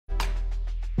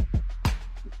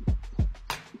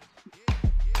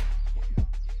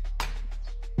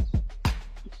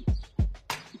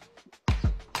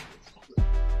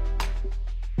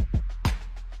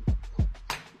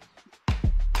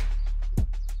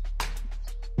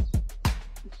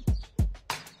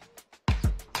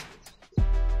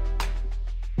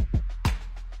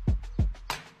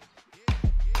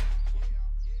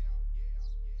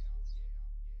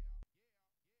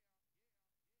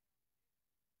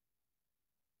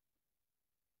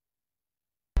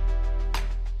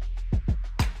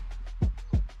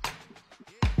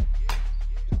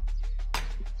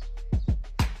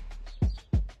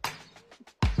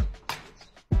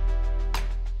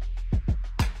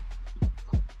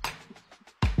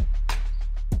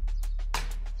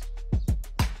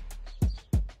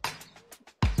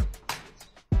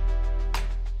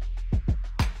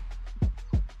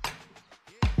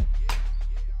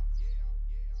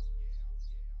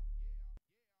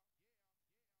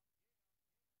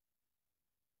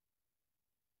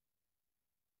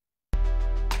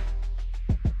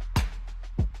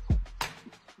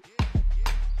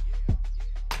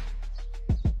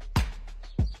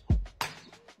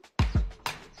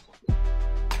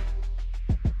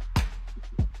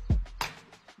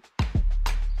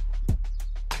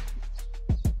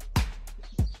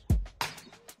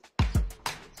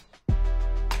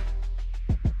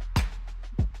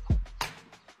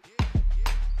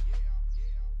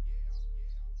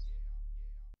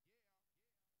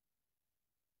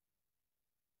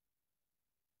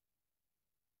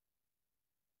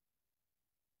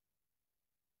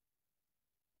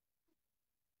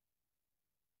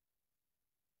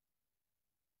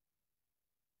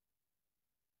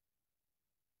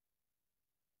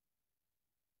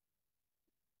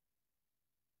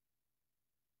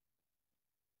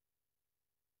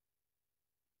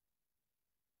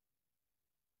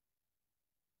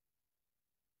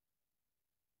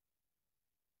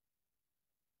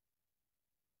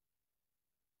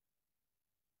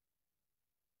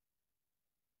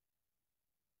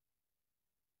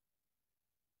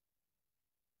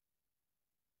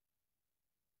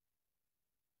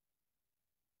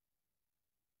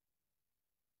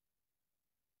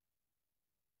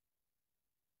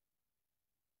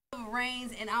Love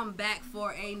Reigns, and I'm back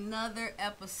for another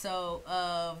episode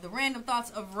of the Random Thoughts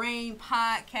of Rain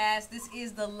podcast. This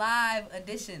is the live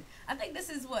edition. I think this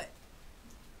is what,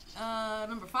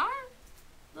 number 5?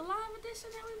 The live edition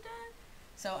that we've done.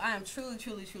 So I am truly,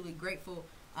 truly, truly grateful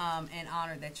and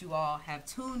honored that you all have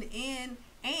tuned in.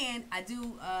 And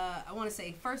I want to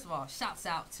say, first of all, shouts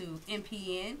out to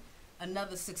MPN,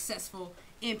 another successful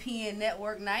MPN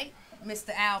Network Night.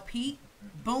 Mr. Al Pete,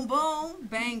 boom, boom,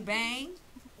 bang, bang.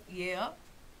 Yeah.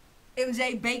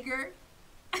 MJ Baker.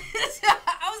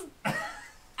 I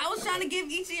was trying to give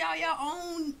each of y'all your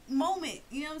own moment.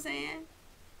 You know what I'm saying?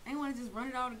 I didn't want to just run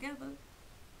it all together.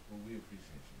 Well, we appreciate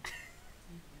you.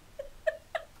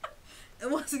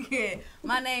 And once again,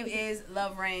 my name is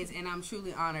Love Reigns, and I'm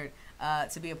truly honored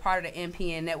to be a part of the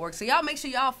MPN Network. So y'all make sure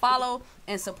y'all follow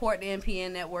and support the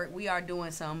MPN Network. We are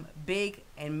doing some big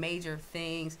and major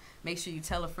things. Make sure you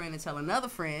tell a friend and tell another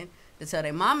friend to tell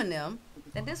their mom and them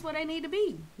that this is where they need to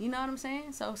be. You know what I'm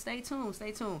saying? So stay tuned.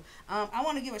 Stay tuned. I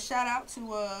want to give a shout out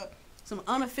to some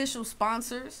unofficial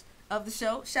sponsors of the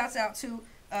show. Shouts out to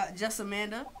Just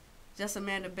Amanda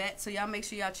Bet. So y'all make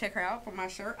sure y'all check her out for my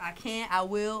shirt. I can, I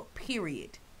will,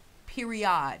 period.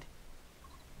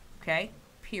 Okay?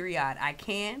 Period. I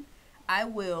can, I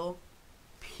will,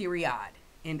 period.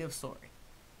 End of story.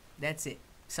 That's it.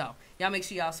 So y'all make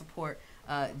sure y'all support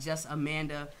Just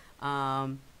Amanda.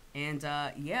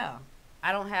 Yeah,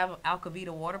 I don't have Alcavita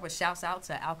water, but shouts out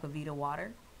to Alcavita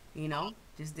water. You know,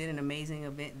 just did an amazing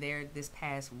event there this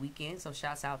past weekend. So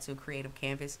shouts out to Creative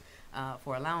Campus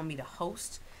for allowing me to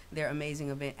host their amazing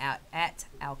event at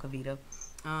Alcavita.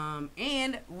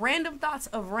 And Random Thoughts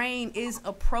of Rain is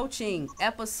approaching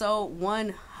episode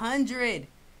 100.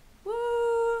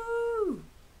 Woo!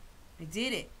 I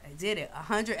did it.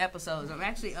 100 episodes. I'm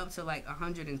actually up to like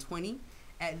 120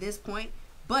 at this point.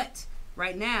 But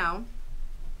right now,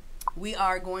 we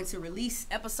are going to release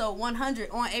episode 100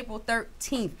 on April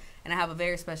 13th. And I have a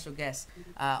very special guest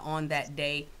on that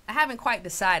day. I haven't quite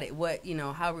decided what,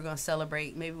 how we're going to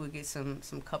celebrate. Maybe we'll get some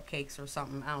cupcakes or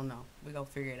something. I don't know. We're going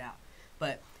to figure it out.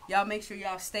 But y'all make sure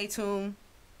y'all stay tuned.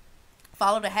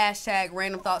 Follow the hashtag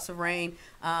Random Thoughts of Rain.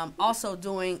 Also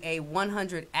doing a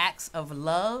 100 Acts of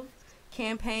Love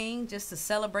campaign just to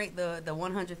celebrate the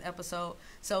 100th episode.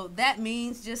 So that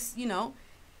means just,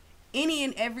 any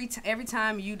and every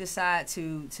time you decide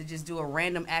to just do a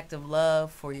random act of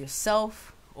love for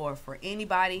yourself or for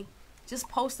anybody, just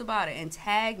post about it and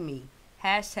tag me.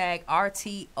 Hashtag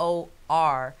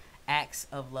RTOR Acts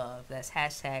of Love. That's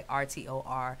hashtag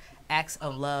RTOR Acts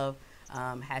of Love.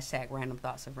 Hashtag Random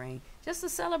Thoughts of Rain. Just to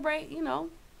celebrate,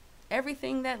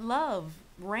 everything that love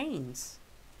reigns.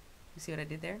 You see what I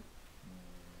did there?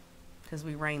 Because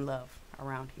we rain love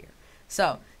around here.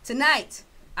 So tonight,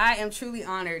 I am truly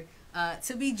honored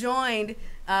to be joined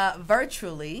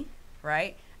virtually,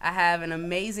 right? I have an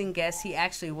amazing guest. He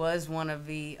actually was one of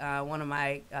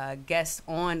my guests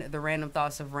on the Random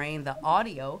Thoughts of Rain, the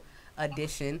audio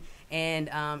edition,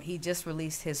 and he just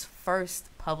released his first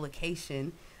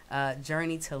publication,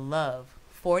 Journey to Love,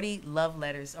 40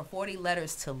 letters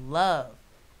to love.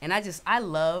 And I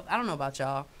don't know about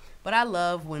y'all, but I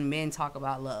love when men talk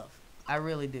about love. I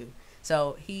really do.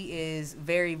 So he is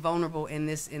very vulnerable in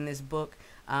this book,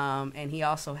 and he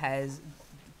also has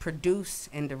produced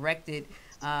and directed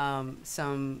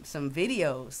some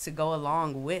videos to go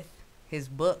along with his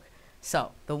book.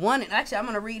 So the one, actually, I'm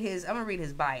gonna read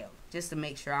his bio just to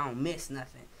make sure I don't miss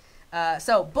nothing.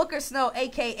 So Booker Snow,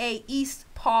 aka East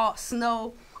Paul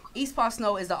Snow. East Paul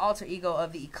Snow is the alter ego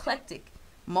of the eclectic,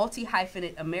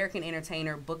 multi-hyphenate American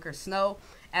entertainer Booker Snow.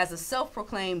 As a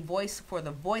self-proclaimed voice for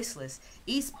the voiceless,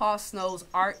 East Paul Snow's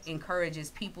art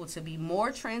encourages people to be more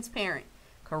transparent,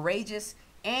 courageous,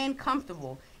 and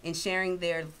comfortable in sharing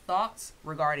their thoughts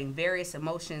regarding various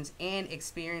emotions and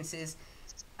experiences.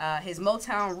 His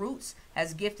Motown roots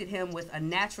has gifted him with a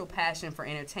natural passion for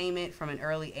entertainment from an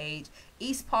early age.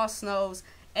 East Paul Snow's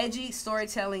edgy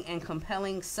storytelling and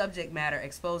compelling subject matter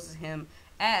exposes him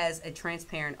as a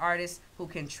transparent artist who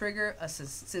can trigger a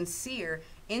sincere,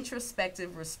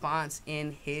 introspective response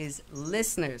in his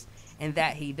listeners, and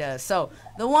that he does. So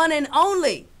the one and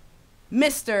only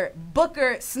Mr.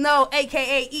 Booker Snow,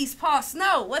 aka East Paul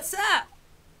Snow, what's up?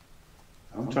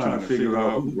 I'm trying to figure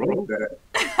out who wrote that.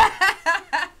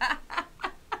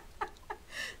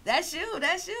 That's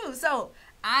you. So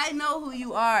I know who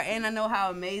you are, and I know how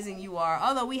amazing you are.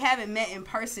 Although we haven't met in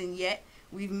person yet,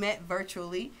 we've met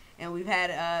virtually, and we've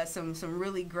had some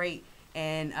really great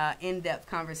and in-depth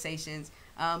conversations.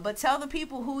 But tell the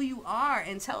people who you are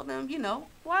and tell them,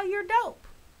 why you're dope.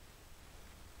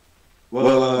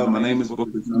 Well, my name is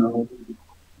Booker Snow.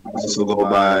 I also go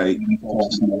by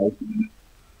Snow.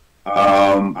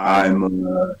 I'm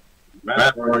a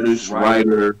rap artist,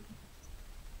 writer,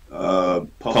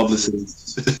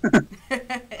 publicist,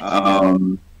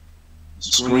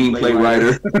 screenplay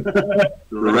writer,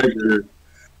 director,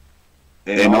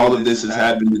 and all of this has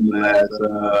happened in the last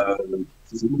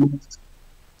 2 months.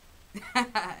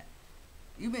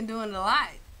 You've been doing a lot.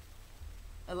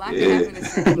 A lot can Yeah. happen in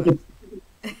 6 months.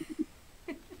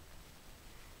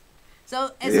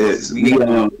 So, Yes,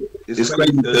 it's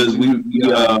crazy because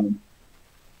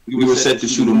we were set to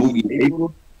shoot a movie in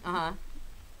April,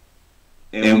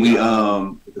 and we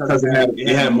because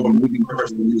it had more moving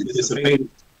parts than we anticipated,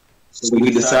 so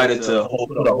we decided to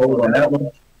put a hold on that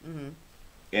one.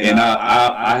 And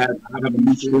I have a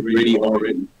new script ready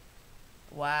already.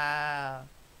 Wow.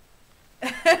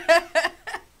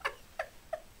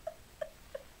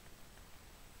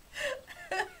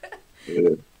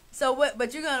 Yeah. So what?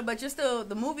 But you're still,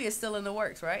 the movie is still in the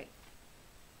works, right?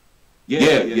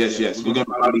 Yes. We're gonna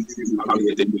probably at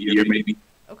the end of the year, maybe.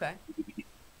 Okay.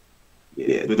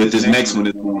 Yeah, but this next one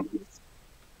is going.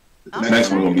 This next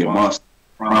one gonna be a monster.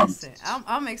 Promise. Listen,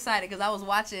 I'm excited because I was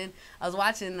watching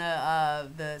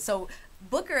the so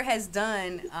Booker has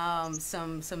done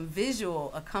some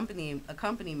visual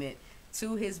accompaniment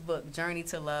to his book Journey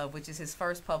to Love, which is his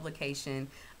first publication.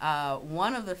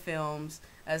 One of the films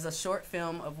is a short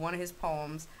film of one of his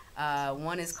poems.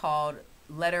 One is called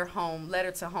Letter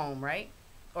to Home, right?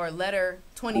 Or Letter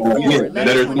 24. Yeah,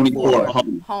 Letter 24.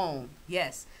 Home.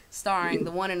 Yes, starring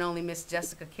the one and only Miss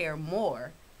Jessica Care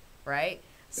Moore, right?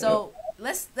 So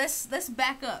let's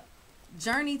back up.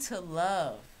 Journey to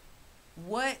Love.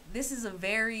 This is a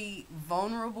very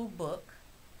vulnerable book,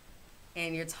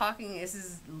 and you're talking. This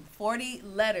is 40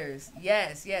 letters.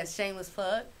 Yes, shameless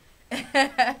plug.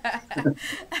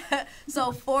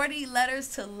 So 40 letters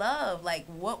to love. Like,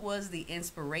 what was the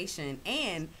inspiration?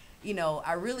 And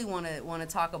I really want to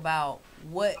talk about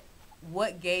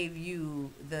what gave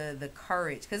you the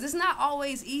courage, because it's not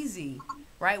always easy,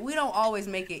 right? We don't always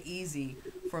make it easy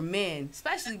for men,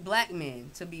 especially black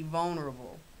men, to be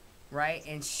vulnerable, right,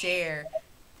 and share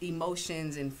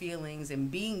emotions and feelings and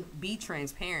be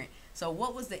transparent. So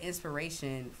what was the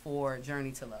inspiration for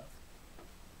Journey to Love?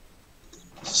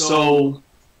 So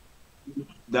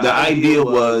the idea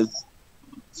was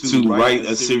to write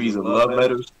a series of love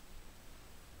letters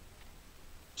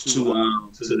to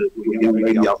the young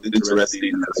lady I was interested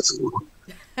in high school.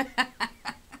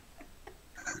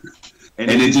 And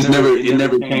it just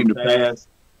never came to pass.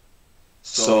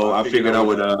 So I figured I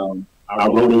would I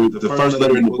wrote her, the first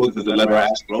letter in the book was the letter I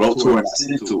actually wrote to her and I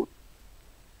sent to her.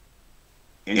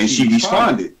 And she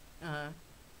responded.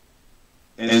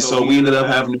 And so we ended up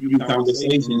having a few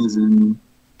conversations, and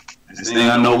this thing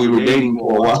I know we were dating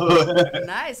for a while.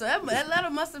 Nice. So that letter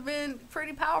must have been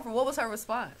pretty powerful. What was her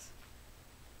response?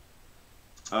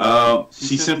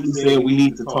 She simply said, "We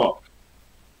need to talk."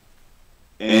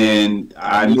 And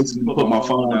I literally put my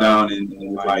phone down and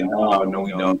was like, "No,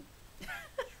 we don't."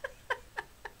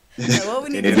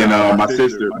 And then my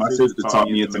sister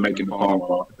talked me into making the phone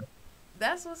call.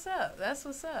 That's what's up. That's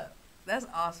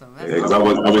awesome. Yeah, because I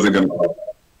wasn't gonna call.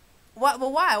 What?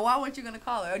 But why? Why weren't you gonna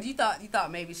call her? Or you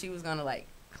thought maybe she was gonna like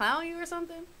clown you or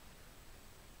something?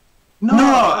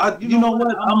 No, you know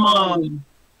what? I'm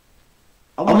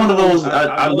one of those.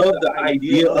 I love the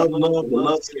idea of love. The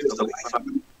love scares the life out of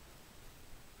me.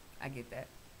 I get that.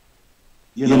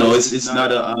 It's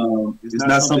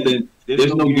not something.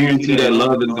 There's no guarantee that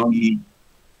love is gonna be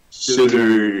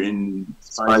sugar and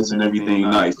spice and everything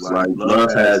nice. Like,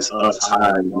 love has ups,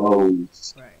 highs,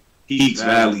 lows, peaks,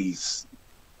 valleys.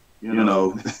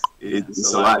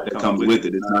 It's a lot that comes with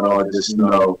it. It's not all just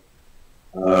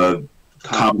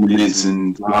compliments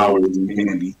and flowers and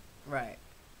candy. Right.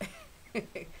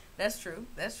 That's true.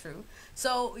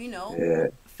 So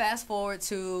fast forward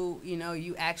to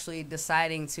you actually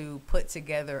deciding to put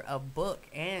together a book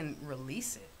and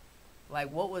release it.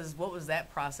 Like, what was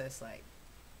that process like?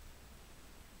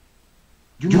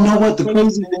 You know what the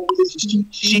crazy thing is?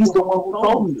 She's the one who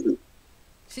told me to.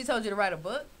 She told you to write a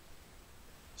book?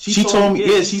 She told me,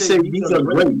 yeah, she said, "These are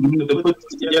great. You need to put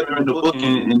this together in the book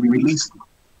and release them."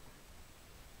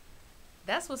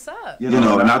 That's what's up. And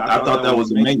I thought that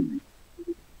was amazing.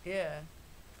 Yeah.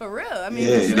 For real. I mean,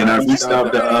 and then I reached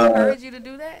out to encourage you to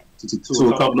do that? To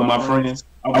a couple of my friends.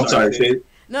 I'm sorry, say it.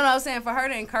 No, I was saying, for her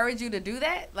to encourage you to do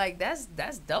that, like, that's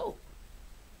dope.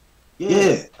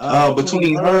 Yeah.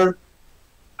 Between her,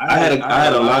 I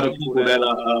had a lot of people that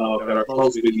are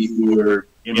close with me who were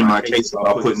in my case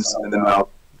about putting something out.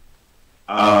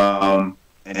 And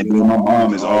then my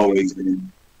mom has always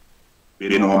been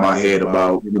on my head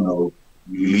about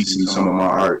releasing some of my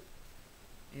art.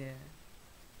 Yeah.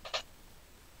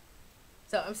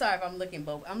 So I'm sorry if I'm looking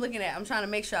both. I'm trying to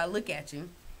make sure I look at you.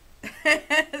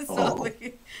 So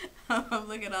I'm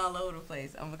looking all over the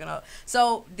place.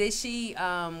 So did she,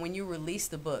 when you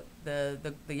released the book,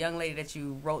 the young lady that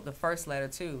you wrote the first letter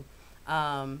to,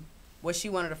 was she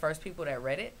one of the first people that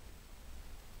read it?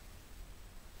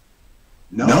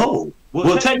 No.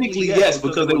 Well, technically yes,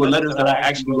 because they were letters that I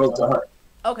actually wrote to her.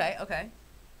 Okay.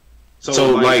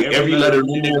 So like every letter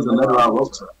in there is a letter I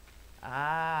wrote to her.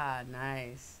 Ah,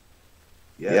 nice.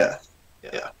 Yeah.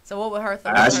 So what were her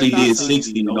thoughts? I actually did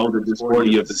 60, and those are just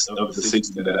 40 of the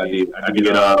 60 that I did. I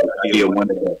did one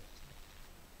day.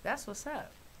 That's what's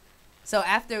up. So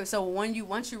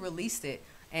once you released it,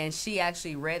 and she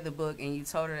actually read the book, and you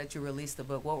told her that you released the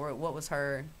book, what was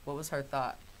her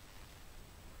thought?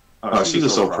 Oh, she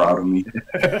was so proud of me.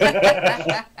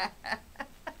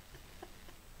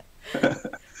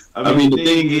 I mean, the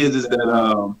thing is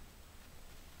that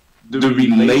the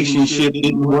relationship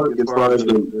didn't work as far as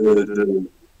the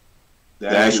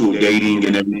actual dating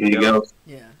and everything else.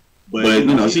 Yeah.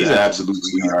 But she's an absolute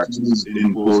sweetheart. She's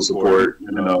in full support.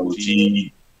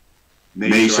 She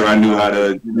made sure I knew how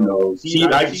to.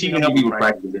 She can help me with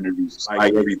practice interviews,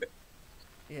 like everything.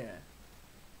 Yeah.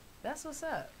 That's what's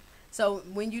up. So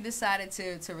when you decided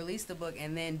to release the book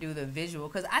and then do the visual,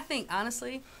 because I think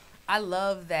honestly, I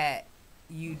love that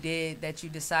you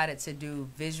decided to do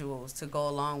visuals to go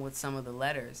along with some of the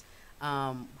letters.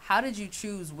 How did you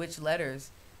choose which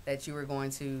letters that you were going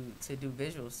to do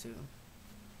visuals to?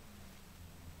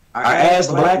 I asked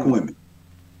black women.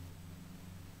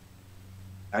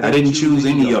 I didn't choose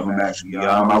any of them actually.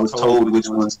 I was told which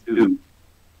ones to do,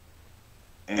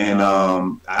 and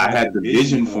I had the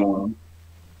vision for them.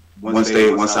 Once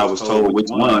I was told which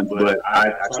one, but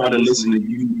I try to listen to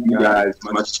you guys as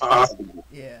much as possible.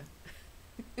 Yeah.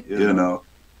 Well,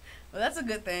 that's a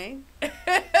good thing.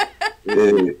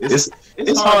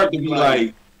 It's hard to be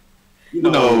like,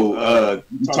 you're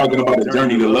talking about the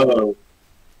journey to love,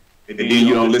 and then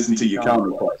you don't listen to your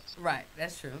counterparts. Right,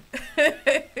 that's true.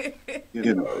 Right,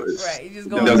 you just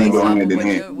go doesn't go hand in with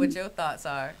hand. what your thoughts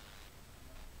are.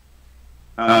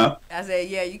 I said,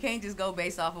 yeah, you can't just go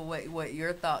based off of what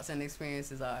your thoughts and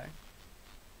experiences are.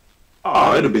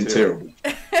 Oh, it'd have been terrible.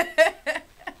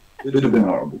 It'd have been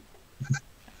horrible.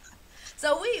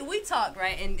 So we talked,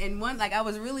 right? And one, like, I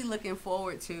was really looking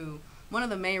forward to, one of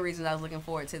the main reasons I was looking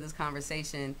forward to this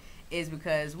conversation is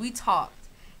because we talked,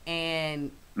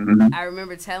 and I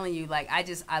remember telling you, like,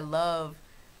 I love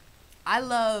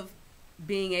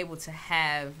being able to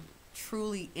have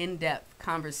truly in-depth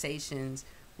conversations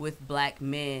with black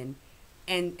men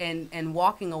and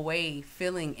walking away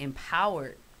feeling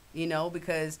empowered,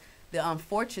 because the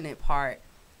unfortunate part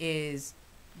is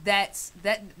that's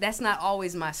not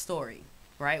always my story,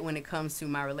 right, when it comes to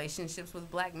my relationships with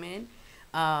black men.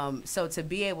 So to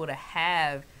be able to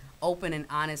have open and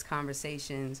honest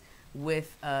conversations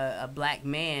with a black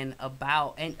man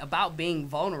about being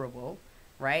vulnerable,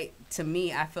 right, to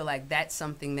me, I feel like that's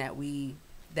something that we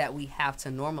have to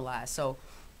normalize. So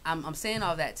I'm saying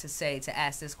all that to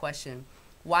ask this question: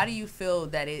 why do you feel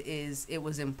that it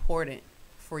was important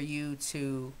for you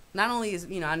to, not only is,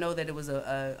 I know that it was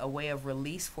a way of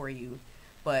release for you,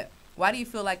 but why do you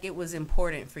feel like it was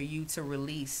important for you to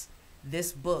release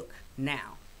this book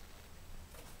now?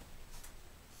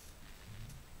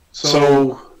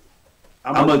 So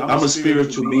I'm a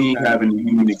spiritual being having a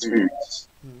human experience.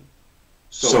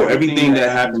 So everything that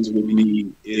happens with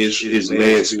me is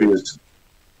led spiritual.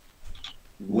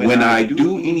 When I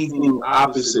do anything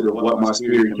opposite of what my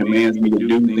spirit commands me to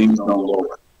do, things don't go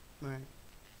right. Right.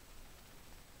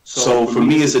 So for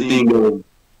me, it's a thing of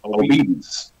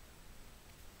obedience.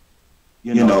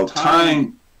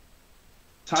 Time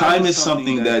is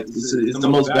something that is the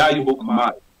most valuable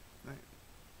commodity. Right.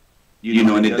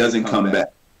 And it doesn't come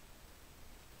back.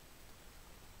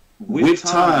 With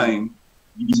time,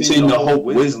 you tend to hope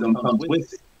wisdom comes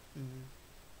with it.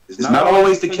 It's not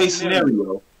always the case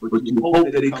scenario, but you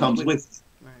hope that it comes with it.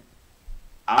 Right.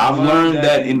 I've learned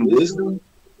that in wisdom,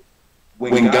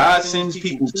 when God sends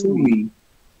people to me,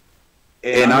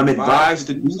 and I'm advised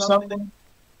to do something,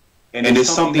 and it's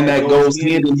something that goes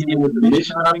hand in hand with the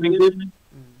mission I've been given,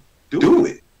 do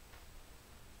it.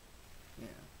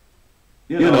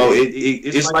 Yeah.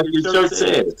 It's like your church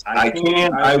says, I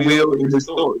can, I will, and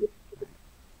restore it.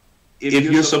 If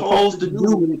you're supposed to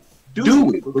do it,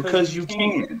 do it because you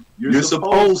can. You're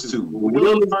supposed to. The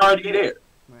will is already there.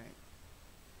 Right.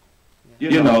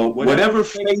 Whatever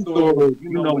faith or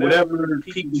whatever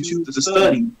people choose to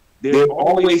study, there's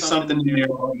always something in there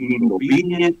about being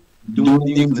obedient,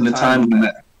 doing things in a timely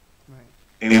manner. Right.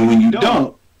 And when you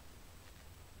don't,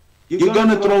 you're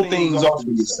gonna throw things off of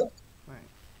yourself.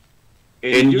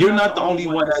 And you're not the only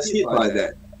one that's hit like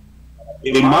that.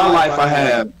 In my life, I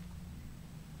have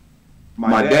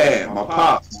my dad, my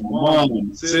pops, my mom,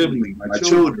 my siblings, my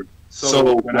children.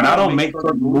 So when I don't make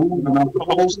certain moves when I'm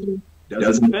supposed to, it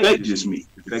doesn't affect just me.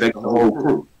 It affects the whole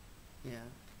crew. Yeah.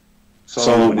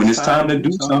 So when it's time to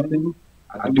do something,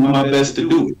 I do my best to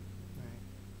do it.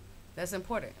 That's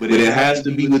important. But it has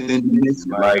to be within the mission.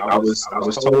 Like I was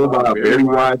told by a very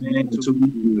wise man 2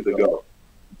 years ago.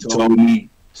 He told me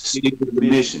stick with the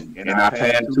mission, and I've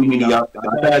had too many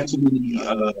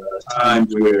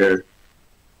times where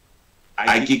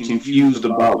I get confused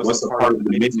about what's a part of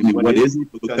the mission and what isn't,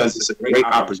 because it's a great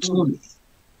opportunity.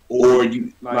 Or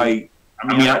you like,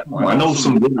 I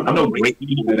know great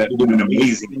people that are doing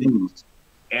amazing things,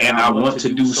 and I want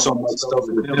to do so much stuff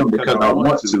with them because I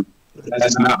want to.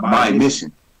 That's not my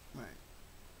mission.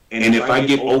 And if I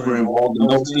get over involved in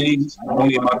those things, not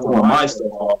only am I throwing my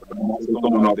stuff off, but I'm also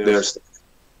throwing off their stuff.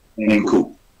 And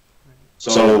cool.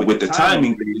 So with the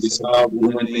timing, it's about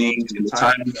doing things in the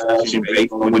timing fashion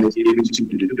based on when it's given to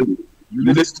you to do. You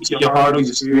listen to your heart or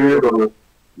your spirit or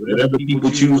whatever people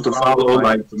choose to follow.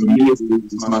 Like for me,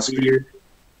 it's my spirit,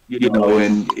 you know.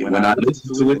 And when I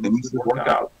listen to it, then it's work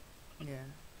out. Yeah,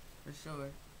 for sure.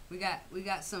 We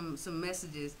got some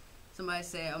messages. Somebody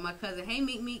said, "Oh, my cousin, hey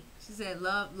Meek Meek." She said,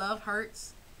 "Love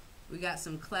hurts." We got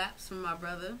some claps from my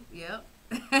brother. Yep.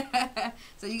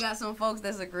 So you got some folks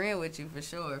that's agreeing with you for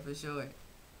sure. For sure.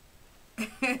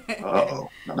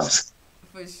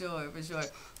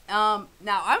 Now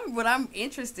what I'm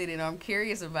interested in, I'm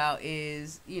curious about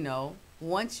is, you know,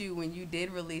 when you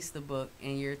did release the book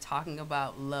and you're talking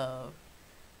about love,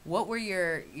 what were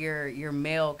your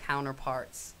male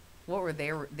counterparts? What were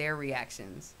their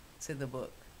reactions to the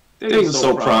book? They were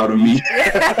so proud of me.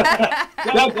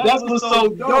 That's what's so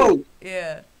dope.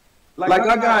 Yeah. Like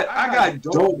I got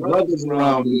dope brothers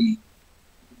around me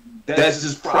that's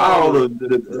just proud of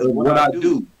what I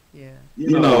do. Yeah.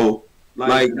 You know,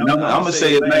 like I'm gonna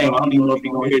say his name. I don't even know if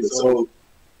he's gonna hear it. So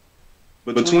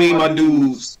between my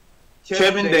dudes,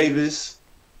 Kevin Davis,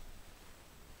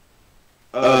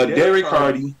 Derek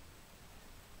Hardy,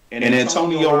 and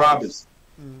Antonio Robinson,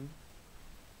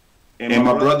 and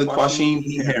my brother Quashim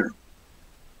Heron.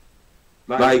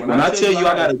 Like when I tell you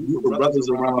I got a group of brothers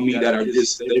around me that are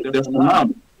just they're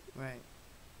phenomenal. Right.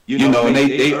 You know, and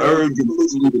they urge and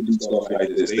push me to do stuff like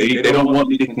this. They don't want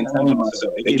me to contain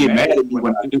myself. They get mad at me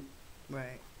when I do.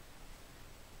 Right.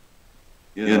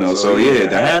 You know, so yeah,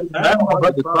 having my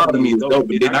brother proud of me is dope.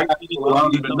 But then I got people I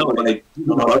don't even know, like, you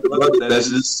know, other brothers that's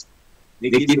just they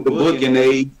get the book and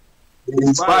they're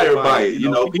inspired by it. You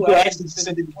know, people actually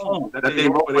send it home that they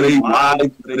wrote for their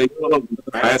wives, for their clothes.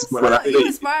 That's what I think. You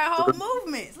inspire whole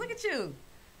movements. Look at you.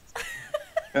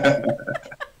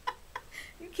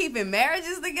 You keeping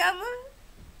marriages together?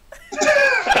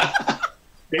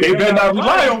 They better not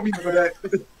rely on me for that.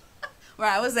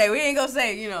 Right, I would say we ain't gonna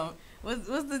say, you know, what's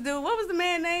the dude? What was the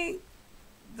man name?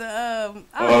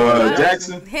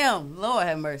 Jackson. Him. Lord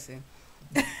have mercy.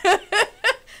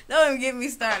 Don't even get me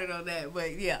started on that,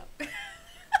 but yeah.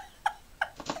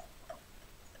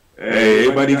 Hey,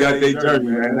 everybody got their journey,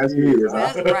 man. That's it.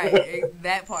 That's right.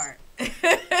 That part.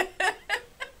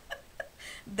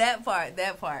 That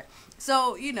part.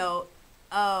 So, you know,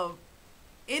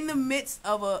 in the midst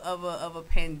of a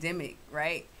pandemic,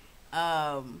 right?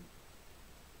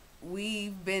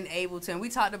 We've been able to, and we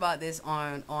talked about this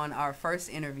on our first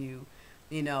interview,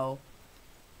 you know,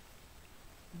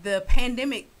 the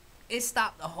pandemic, it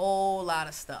stopped a whole lot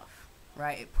of stuff,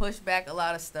 right? It pushed back a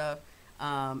lot of stuff.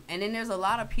 And then there's a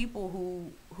lot of people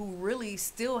who really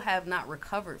still have not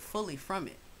recovered fully from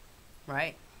it,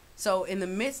 right? So in the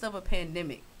midst of a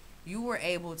pandemic, you were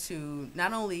able to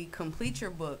not only complete your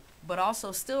book, but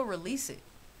also still release it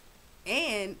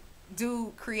and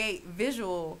create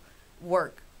visual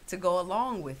work to go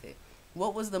along with it.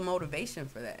 What was the motivation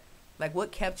for that? Like,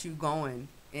 what kept you going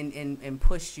and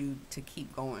pushed you to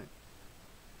keep going?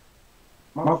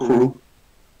 My crew.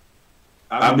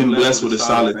 I've been blessed with a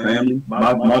solid family.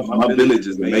 My village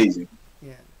is amazing.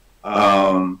 Yeah.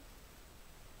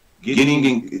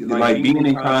 Being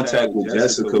in contact with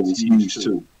Jessica was huge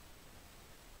too.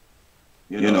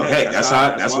 You know, hey, that's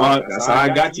how I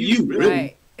got to you,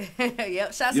 really. Right.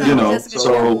 Yep. Shouts out to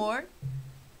Jessica Moore.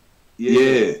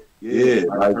 Yeah.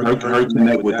 Like her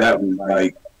connect with that was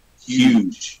like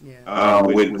huge. Yeah.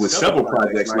 With several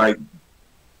projects, like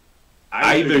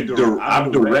I directed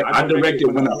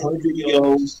one of her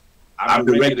videos. I've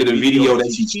directed a video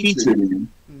that she's featured in.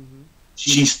 Mm-hmm.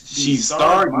 She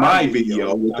starred my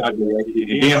video, which I directed,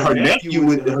 and then her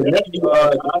nephew,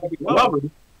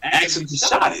 actually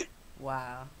shot it.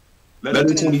 Wow.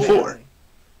 Letter 24.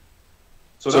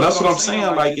 So that's what I'm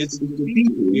saying. Like, it's the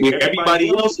people. Everybody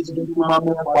else is doing my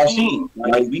man Washington.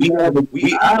 Like,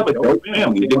 I have a dope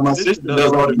family. Then my sister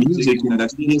does all the music and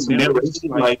that's some narration.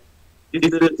 Like,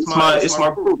 it's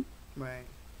my group. Right.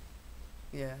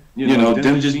 Yeah. You know,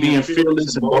 them just being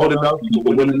fearless and bold enough,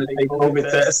 people willing to take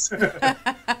COVID tests.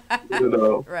 You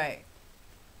know. Right.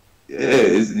 Yeah,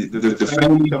 the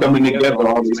family coming together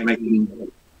always making me.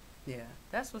 Yeah,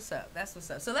 that's what's up. That's what's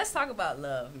up. So let's talk about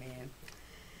love, man.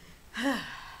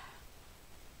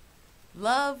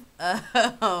 Love,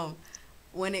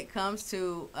 when it comes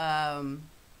to,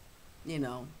 you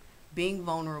know, being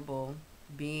vulnerable,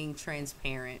 being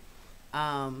transparent.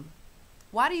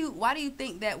 Why do you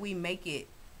think that we make it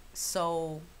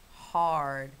so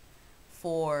hard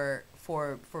for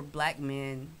black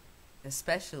men,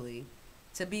 especially,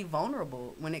 to be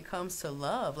vulnerable when it comes to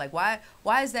love? Like, why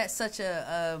is that such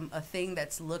a thing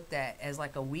that's looked at as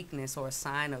like a weakness or a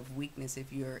sign of weakness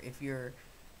if you're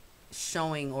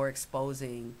showing or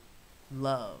exposing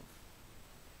love?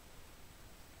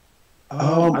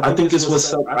 I think it's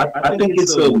what's up. I think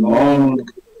it's a long.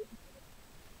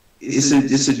 It's a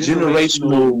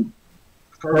generational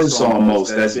curse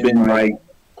almost that's been like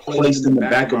placed in the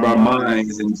back of our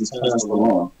minds and just passed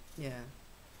along. Yeah.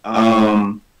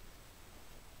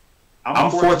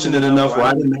 I'm fortunate enough where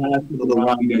I didn't have people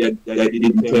around me that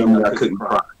didn't tell me I couldn't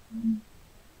cry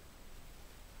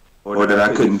or that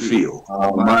I couldn't feel.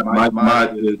 I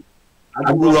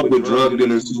grew up with drug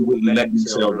dealers who wouldn't let me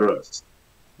sell drugs.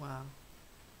 Wow.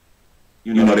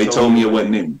 You know, they told me it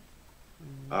wasn't in me.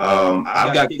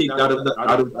 I got kicked out of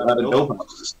dope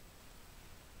houses.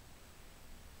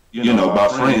 You know, by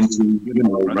friends who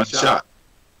run shop.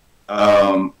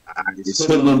 It's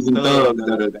hoodlums and thugs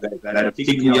that have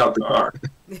kicked me out the car.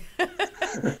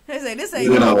 They say this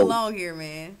ain't gonna belong here,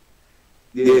 man.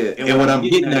 Yeah, and what I'm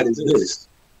getting at is this: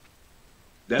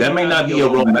 that may not be a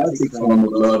romantic form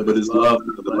of love, but it's love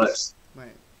nonetheless.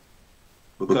 Right.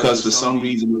 Because for some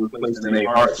reason it was placed in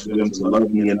their hearts for them to love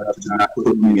me enough to not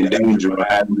put me in danger or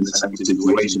have me in the same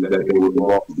situation that they were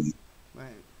involved in.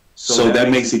 So that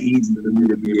makes it easy for me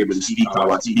to be able to speak how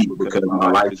I speak because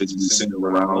my life has been centered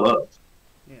around love.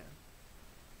 Yeah.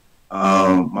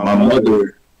 My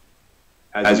mother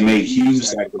has made huge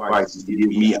sacrifices to give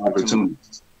me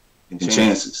opportunities and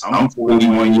chances. I'm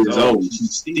 41 years old. She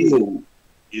still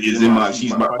is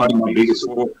she's probably my biggest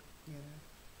supporter.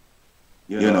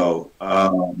 Yeah. You know,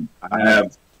 I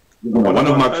have one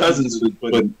of my cousins for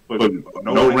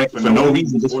no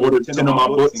reason just ordered 10 of my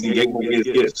books and gave me his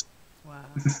gifts. Wow.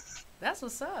 That's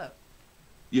what's up.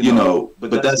 You know,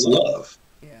 but that's love.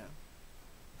 Yeah.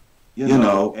 You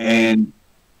know, and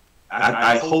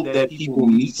I hope that people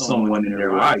meet someone in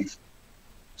their life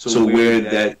so where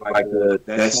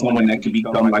that's someone that can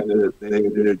become like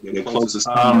their closest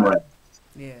comrade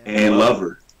and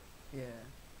lover. Yeah.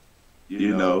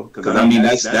 You know, because I mean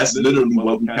that's literally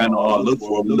what we kind of all look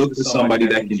for. We look for somebody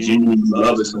that can genuinely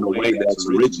love us in a way that's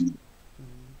original.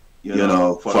 You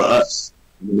know, for us,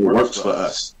 it works for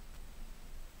us.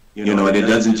 You know, and it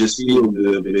doesn't just feel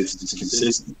good, but it's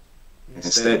consistent and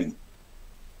steady.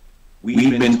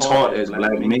 We've been taught as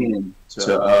black men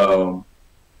to,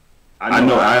 I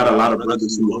know I had a lot of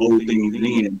brothers who hold things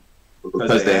in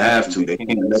because they have to. They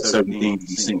can't let certain things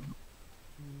be seen.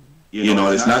 You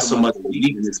know, it's not so much a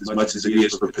weakness as much as it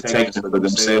is for protection for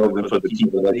themselves and for the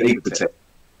people that they protect.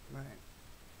 Right.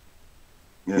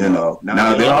 You know,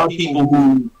 now there are people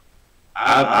who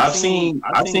I've seen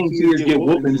kids get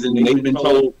whoopings and they've been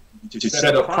told to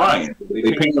shut up crying.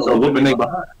 Their parents are whooping their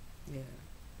behind.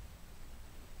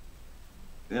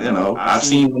 Yeah. You know, I've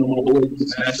seen one of my boys get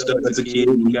smashed up as a kid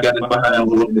and he got his behind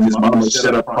whooped and his mama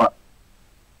shut up crying.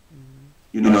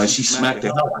 You know, and she smacked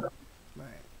the hell out of him.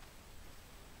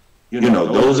 You know,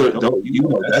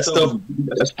 that stuff,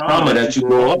 that's trauma that you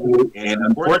grow up with, and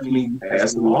unfortunately, you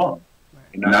pass along.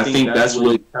 And I think that's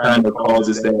what kind of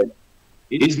causes that.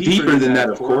 It's deeper than that,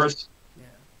 of course,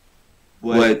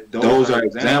 but those are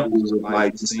examples of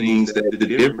like the things that the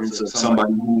difference of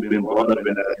somebody who's been brought up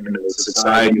in a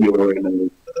society or in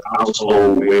a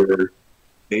household where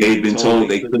they've been told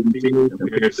they couldn't feel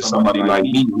compared to somebody like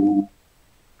me who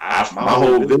my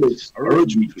whole village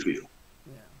urged me to feel.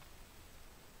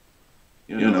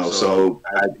 You know, so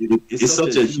it's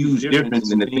such a huge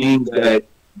difference in the things that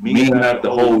men have to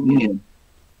hold in.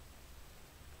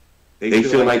 They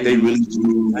feel like they really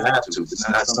do have to. It's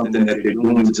not something that they're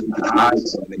doing to hide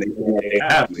something. They feel like they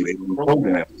have to. They've been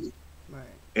programmed to. Right.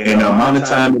 And the amount of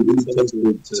time it really takes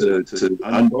to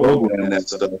unprogram that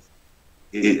stuff,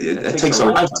 it takes a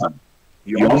lifetime.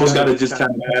 You almost got to just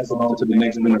kind of pass it on to the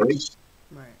next generation.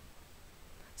 Right.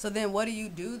 So then what do you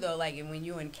do though, like when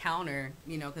you encounter,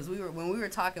 you know, because when we were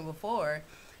talking before,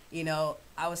 you know,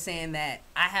 I was saying that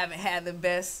I haven't had the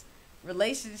best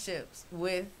relationships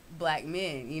with black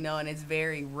men, you know, and it's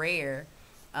very rare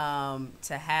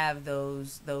to have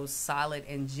those solid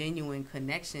and genuine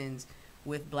connections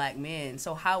with black men.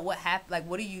 So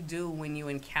what do you do when you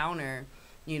encounter,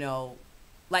 you know,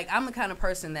 like I'm the kind of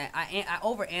person that I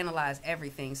overanalyze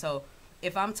everything. So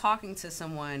if I'm talking to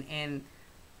someone and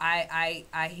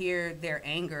I hear their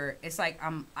anger, it's like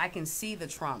I can see the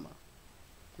trauma,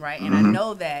 right? And I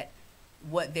know that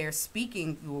what they're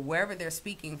speaking, wherever they're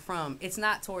speaking from, it's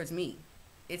not towards me.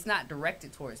 It's not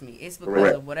directed towards me. It's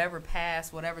because of whatever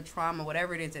past, whatever trauma,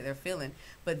 whatever it is that they're feeling.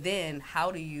 But then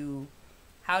how do you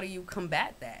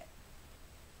combat that?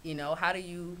 You know, how do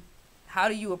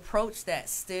you approach that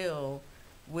still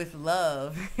with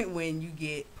love when you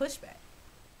get pushback?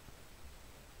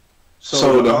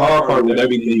 So the hard part with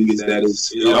everything is that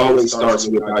it always starts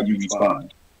with how you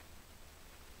respond.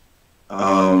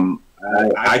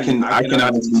 I can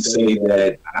honestly say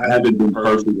that I haven't been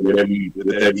perfect with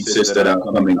every sis that I've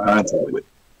come in contact with,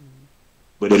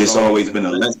 but it's always been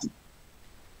a lesson.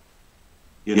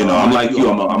 You know, I'm like you.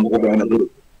 I'm overanalytical.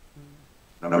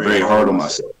 I'm very hard on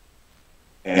myself,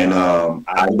 and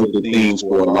I look at things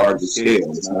for a larger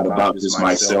scale. It's not about just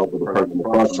myself or the person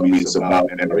across from me. It's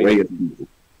about an array of people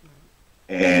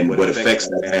and what effects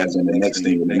that has on the next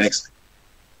thing and the next thing.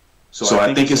 So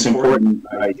I think it's important,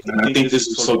 and I think this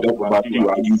is so dope about you.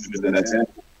 I use you as an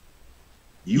example.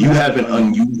 You have an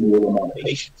unusual amount of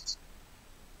patience,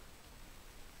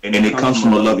 and it comes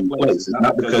from a loving place. It's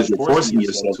not because you're forcing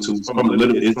yourself to.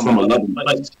 It's from a loving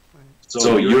place.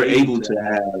 So you're able to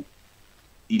have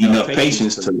enough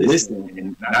patience to listen,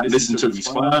 and not listen to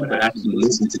respond, but actually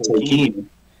listen to take in,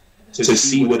 to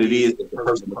see what it is that the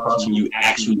person across from you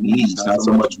actually needs, not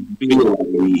so much you feel like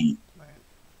they need.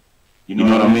 You know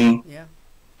what I mean? Yeah.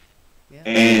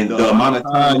 And the amount of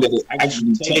time that it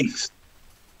actually takes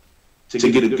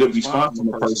to get a good response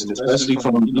from a person, especially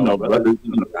from, you know, brothers,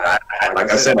 you know,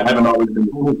 like I said, I haven't always been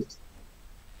influenced.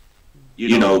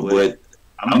 You know, but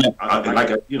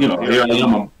you know, here I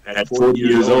am, I'm at 40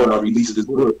 years old, I released this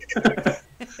book.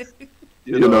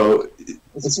 You know,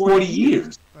 it's 40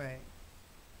 years. Right.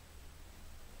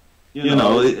 You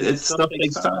know, it's stuff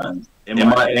takes time. And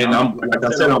I'm, like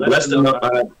I said, I'm blessed enough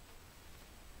by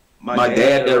my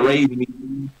dad that raised me.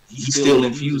 He still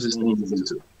infuses things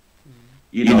into.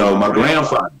 You know, my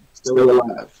grandfather still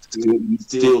alive.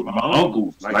 Still my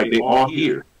uncles, like they all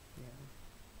here.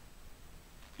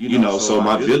 You know, so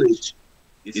my village,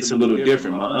 it's a little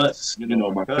different. My aunts, you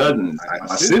know, my cousins,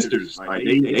 my sisters, like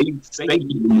they stay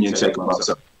keeping me in check about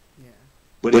something.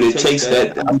 But it takes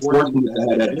that. I'm fortunate to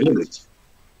have that village.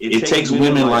 It takes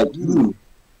women like you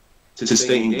to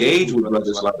stay engaged with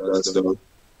brothers like us, though,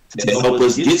 to help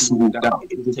us get smoothed out.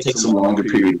 It takes a longer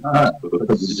period of time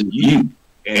because it's just you.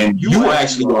 And you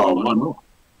actually are one more.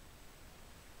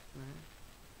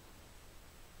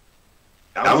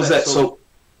 That was that. So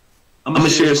I'm going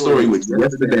to share a story with you.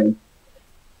 Yesterday,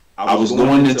 I was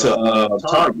going into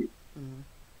Target.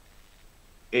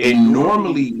 And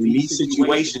normally in these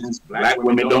situations, black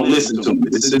women don't listen to me.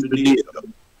 This is the deal.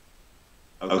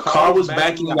 A car was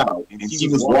backing out, and she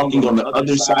was walking on the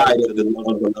other side of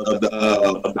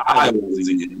the aisle.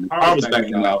 And the car was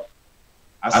backing out.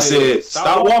 I said,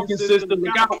 "Stop walking, sister,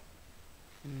 look out."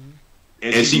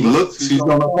 And she looked, she's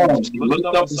on her phone. She looked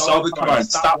up and saw the car and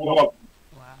stopped walking.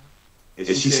 Wow. And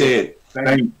she said,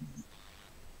 "Thank you."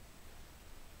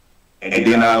 And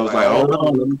then I was like, "Hold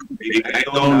on, let me get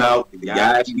back on out." The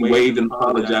guy actually waved and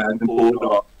apologized and pulled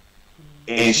off.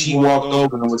 And she walked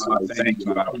over and was like, "Thank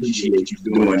you, I appreciate you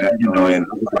doing that." You know, and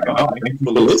I was like, "Oh, thank you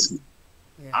for listening."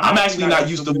 Yeah. I'm actually not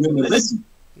used to women listening.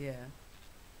 Yeah.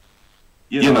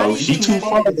 You know, she too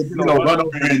far to, you know, run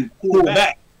over and pull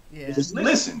back. Yeah. Just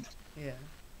listen. Yeah.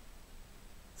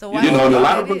 So why you know, and a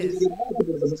lot of people,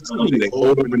 they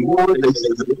hold up in the morning, they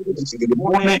say good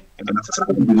morning, and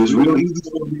it's real easy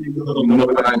for me to go, you know,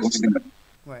 but I ain't saying that.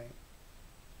 Right.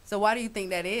 So why do you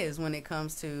think that is when it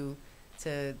comes to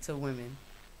women?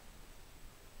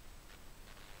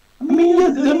 I mean,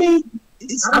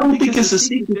 I don't think it's a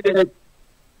secret that,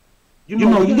 you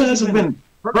know, you guys have been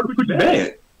pretty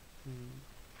bad.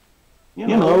 You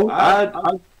know,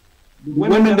 the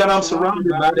women that I'm surrounded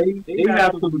by, they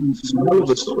have some hell of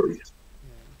a stories.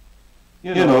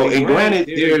 You know, and granted,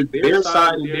 there's their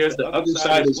side and there's the other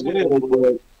side as well,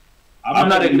 but I'm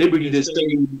not at liberty to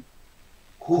say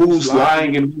who's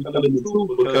lying and who's telling the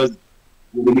truth, because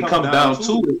when it comes down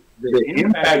to it, the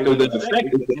impact of the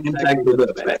effect is the impact of the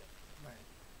effect.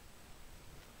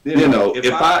 You know,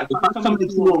 if I come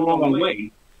into a wrong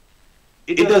way,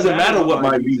 it doesn't matter what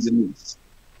my reason is.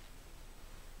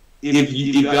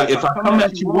 If I come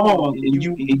at you wrong and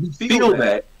you feel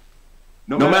that,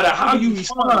 no matter how you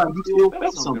respond, you still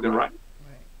felt something, right?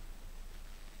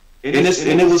 And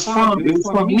it was from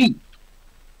me.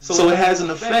 So it has an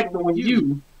effect on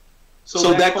you.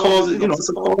 So that causes, it's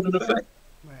a cause and effect.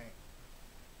 Right.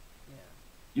 Yeah.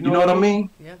 You know what I mean?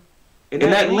 Yeah. And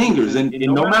that lingers, and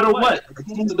no matter what, it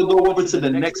continues to go over to the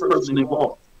next person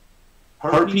involved.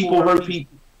 Hurt people.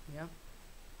 Yeah.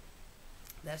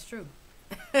 That's true.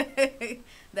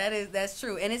 That's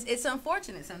true, and it's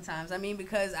unfortunate sometimes. I mean,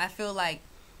 because I feel like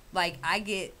I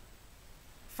get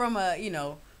from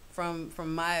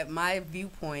from my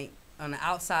viewpoint on the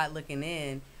outside looking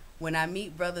in, when I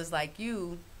meet brothers like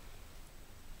you,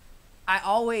 I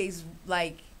always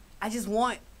I just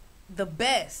want the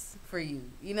best for you.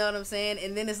 You know what I'm saying?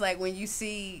 And then it's like when you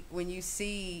see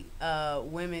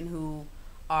women who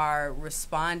are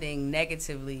responding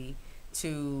negatively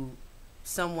to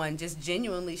someone just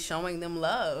genuinely showing them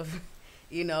love,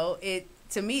 it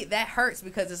to me that hurts,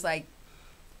 because it's like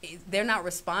they're not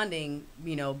responding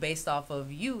based off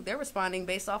of you, they're responding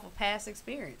based off of past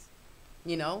experience.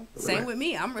 Same with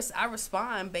me. I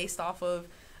respond based off of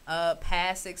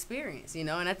past experience, and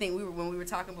I think when we were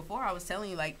talking before, I was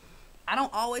telling you, like, I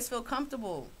don't always feel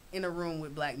comfortable in a room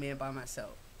with black men by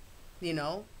myself, and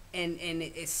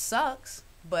it sucks,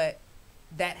 but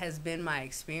that has been my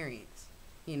experience,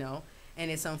 and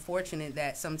it's unfortunate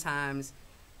that sometimes,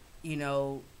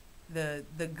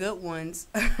 the good ones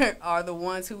are the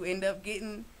ones who end up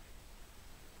getting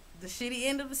the shitty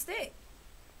end of the stick.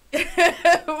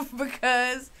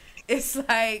 Because it's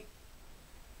like,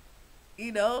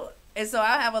 and so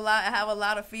I have a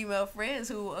lot of female friends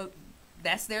who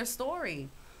that's their story,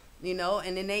 and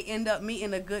then they end up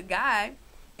meeting a good guy,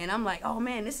 and I'm like, oh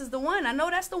man, this is the one. I know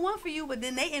that's the one for you, but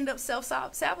then they end up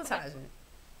self-sabotaging,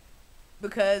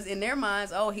 because in their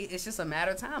minds, it's just a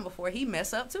matter of time before he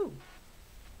mess up too.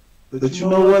 But you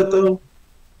know what though?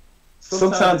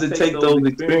 Sometimes it takes those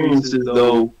experiences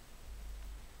though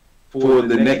for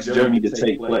the next journey to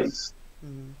take place.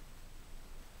 Mm-hmm.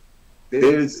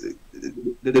 There's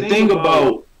the thing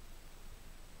about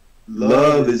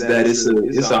love is that it's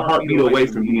a heartbeat away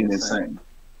from being insane.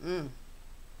 In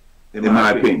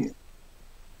my opinion,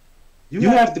 you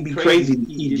have to be crazy to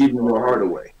keep giving your heart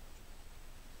away.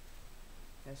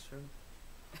 That's true.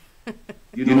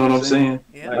 You know what I'm saying?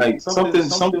 Yeah. Like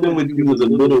something with you is a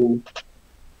little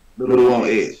on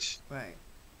edge. Right.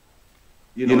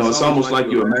 It's almost like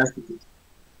you're a masochist.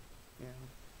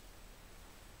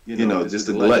 Yeah. Just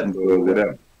a glutton or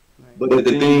whatever. Right. But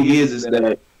the thing is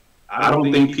that I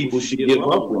don't think people should give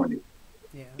up on it.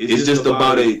 Yeah. It's just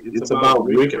about it's about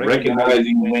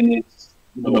recognizing when it's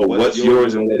what's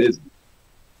yours and what isn't.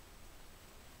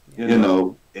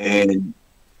 And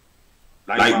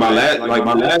like my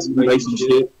last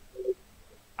relationship,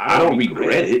 I don't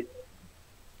regret it.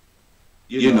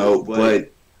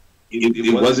 But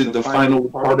it wasn't the final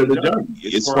part of the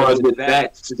journey as far as with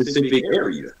that specific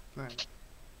area. Right.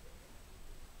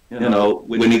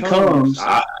 When it comes,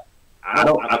 I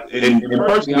and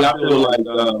personally, I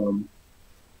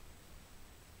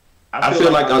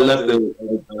feel like I left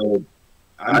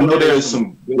I know there's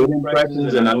some good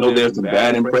impressions and I know there's some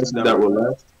bad impressions that were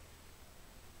left.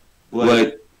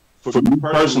 But for me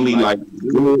personally, like,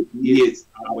 good is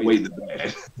outweigh the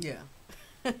bad. Yeah.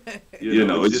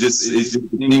 It's just the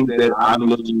thing that I'm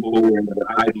looking for, and that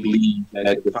I believe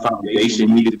that the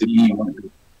foundation needed to be on.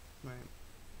 Right.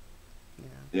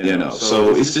 Yeah.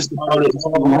 So it's just about it's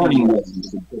all learning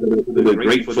lessons for the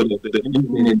great, for the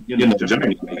infinite,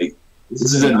 journey. Like,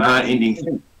 this is a non-ending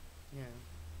thing.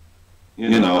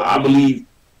 Yeah. I believe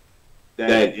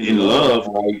that in love,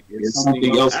 like, there's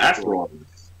something else after all this.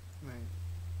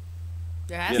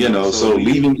 Right. So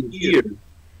leaving here.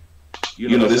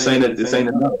 This ain't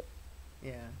enough.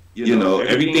 Yeah.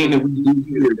 Everything that we do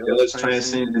here does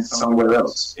transcend into somewhere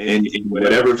else. And in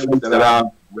whatever field that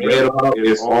I've read about,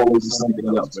 there's always something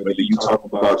else. Whether you talk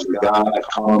about your God,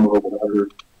 karma, or whatever,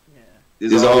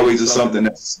 there's always something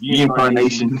that's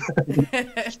reincarnation.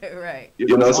 Right.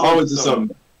 It's always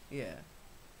something. Yeah.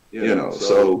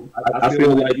 So I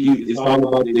feel like it's all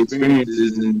about the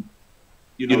experiences, and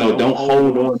don't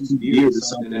hold on too dear to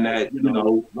something that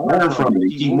learn from it,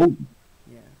 keep moving.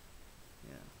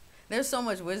 There's so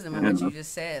much wisdom in what you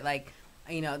just said. Like,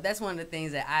 that's one of the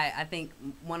things that I think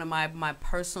one of my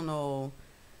personal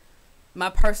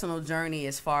journey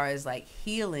as far as like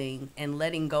healing and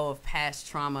letting go of past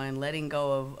trauma and letting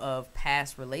go of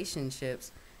past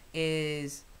relationships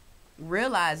is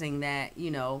realizing that,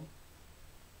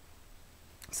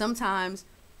 sometimes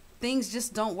things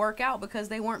just don't work out because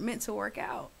they weren't meant to work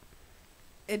out.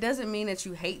 It doesn't mean that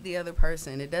you hate the other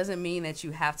person. It doesn't mean that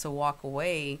you have to walk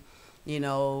away, you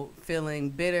know, feeling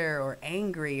bitter or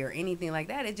angry or anything like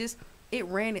that. It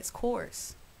ran its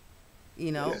course,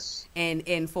 you know. Yes.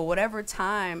 And for whatever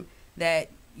time that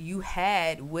you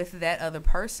had with that other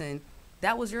person,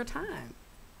 that was your time.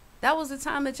 That was the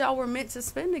time that y'all were meant to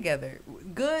spend together,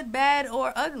 good, bad,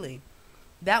 or ugly.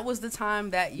 That was the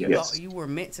time that you were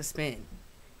meant to spend.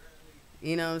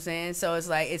 You know what I'm saying? So it's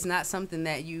like, it's not something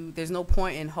that there's no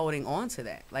point in holding on to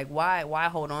that. Like, why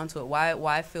hold on to it?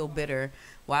 Why feel bitter?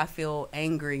 Why feel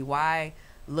angry? Why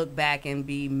look back and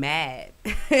be mad?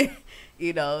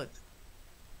 You know?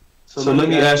 So let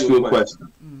me ask you a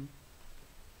question. Mm.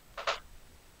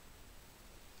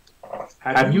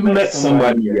 Have you met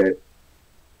somebody yet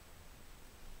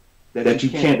that you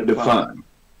can't define?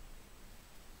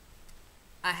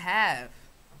 I have.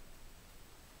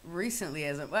 Recently,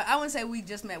 I wouldn't say we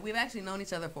just met. We've actually known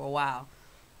each other for a while,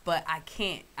 but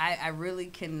I really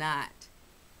cannot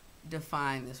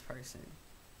define this person.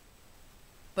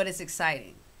 But it's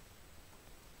exciting.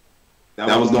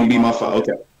 That was going to be my fault.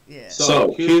 Okay. Yeah.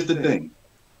 So here's the thing.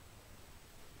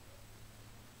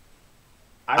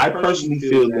 I personally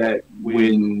feel that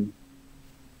when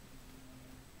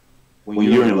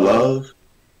you're in love,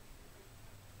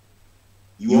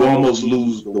 you almost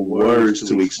lose the words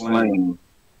to explain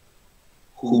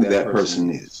who that person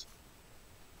is.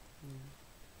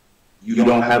 You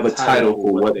don't have a title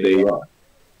for what they are.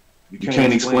 You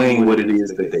can't explain what it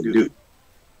is that they do.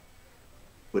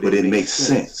 But it makes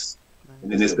sense.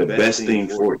 And it's the best thing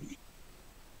for you.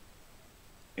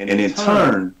 And in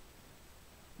turn,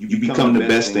 you become the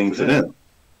best thing for them.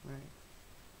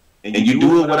 And you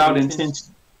do it without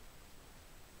intention.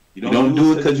 You don't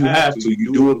do it because you have to.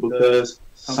 You do it because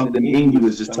something in you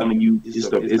is just telling you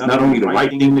it's not only the right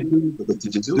thing to do, but to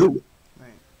just do it.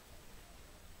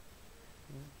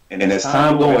 And as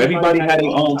time goes, everybody had their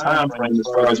own time frame as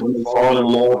far as when they fall in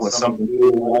love, when something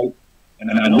feels right.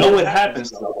 And I know it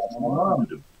happens like my mom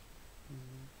do.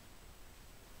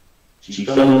 She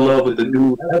fell in love with the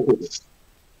dude effortlessly.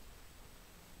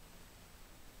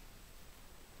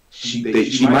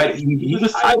 He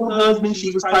was titled husband,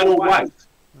 she was titled wife.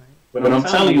 But I'm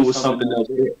telling you, it was something else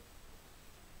there.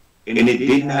 And it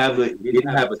didn't have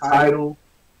a title.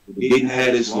 It didn't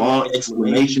have this long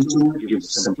explanation to it. It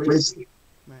was simplistic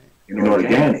and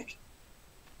organic.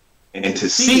 And to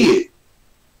see it,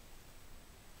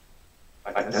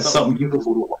 that's something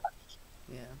beautiful to watch.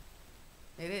 Yeah,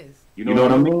 it is. You know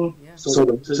what I mean? Yeah. So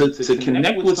to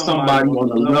connect with somebody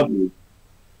on a level,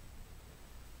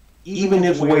 even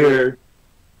if where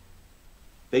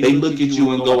they look at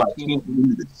you and go, I can't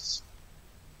believe this.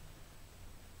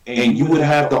 And you would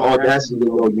have the audacity to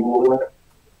go, you know what?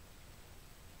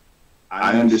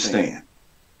 I understand.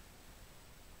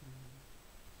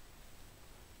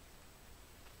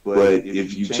 But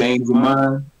if you change your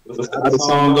mind, what's how the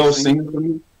song goes, sing it for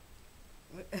me.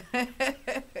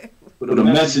 Put a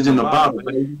message in the Bible,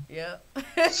 baby. Yeah.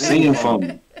 Sing it for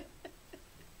me.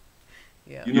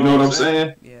 Yeah. You know what I'm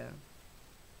saying? Yeah.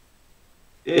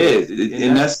 Yeah,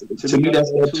 and that's to me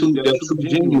that's that true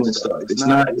genuine stuff. It's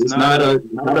not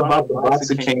about the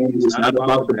box of candy. It's not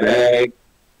about the bag.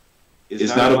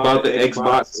 It's not about the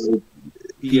Xbox or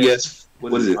PS.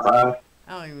 What is it? 5?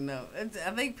 I don't even know.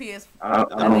 I think PS. I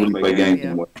don't really play games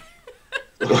anymore.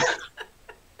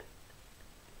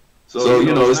 So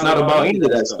you know, it's not about any of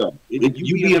that stuff. You'd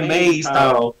be amazed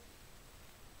how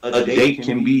a date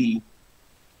can be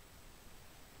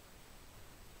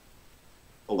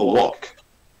a walk.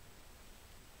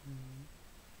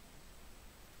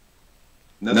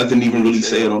 Nothing even really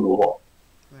said on the walk.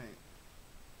 Right.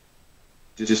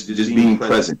 Just being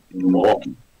present and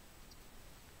walking.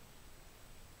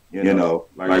 You know,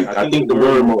 like I think the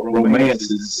word romance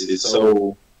is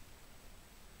so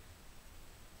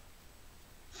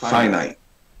finite.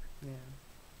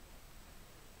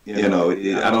 Yeah. You know,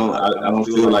 I don't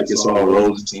feel like it's all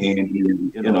roses and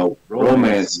candy. You know,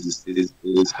 romance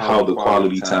is how the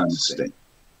quality time is spent.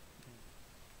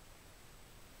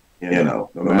 You know,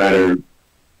 no matter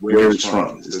where it's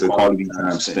from, it's the quality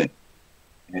time spent.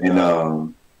 And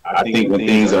I think when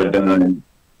things are done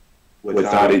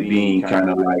without it being kind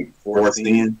of like forced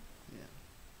in,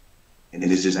 and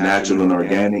it's just natural and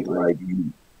organic, like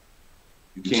you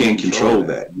can't control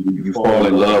that. You fall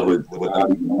in love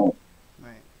without even knowing.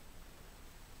 Right.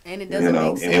 And it doesn't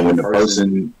make sense. And when the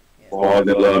person falls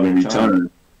in love in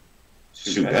return,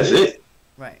 shoot, that's it.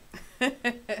 Right.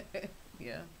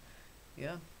 Yeah.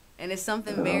 Yeah. And it's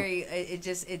something very,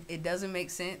 it doesn't make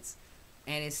sense.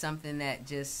 And it's something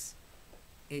that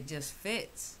it just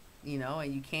fits. you know,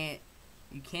 and you can't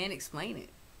explain it,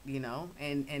 you know,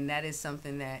 and that is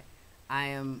something that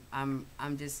I'm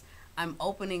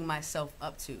opening myself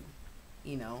up to,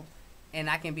 you know, and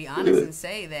I can be honest and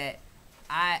say that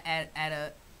I at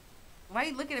a why are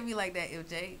you looking at me like that,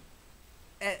 LJ?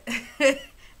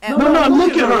 No,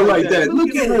 look at her like that.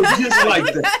 Look at her just like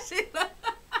that.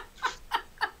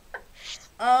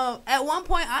 At one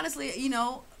point, honestly, you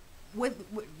know, with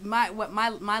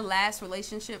my last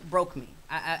relationship broke me.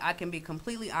 I can be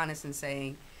completely honest in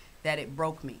saying that it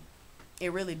broke me.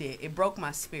 It really did. It broke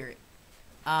my spirit.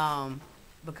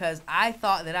 Because I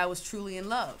thought that I was truly in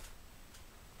love.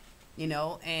 You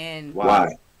know, and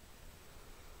why?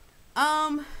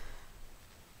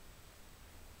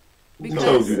 Because who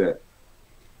told you that?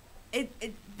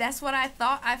 It that's what I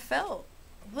thought I felt.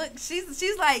 Look,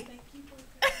 she's like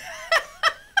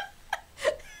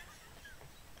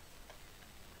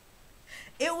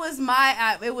it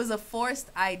was a forced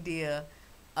idea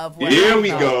of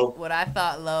what what I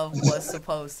thought love was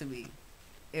supposed to be.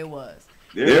 It was.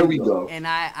 There we go. And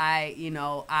I you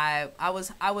know, I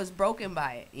was broken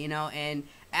by it, you know, and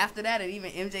after that, and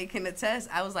even MJ can attest,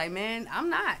 I was like, man, I'm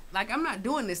not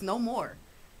doing this no more.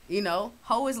 You know,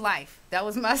 hoe is life. That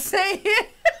was my saying.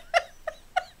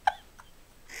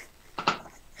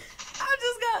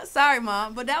 Sorry,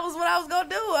 Mom, but that was what I was gonna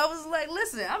do. I was like,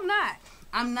 listen,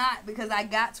 I'm not, because I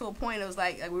got to a point. It was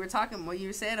like we were talking when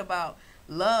you said about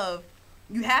love.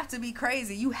 You have to be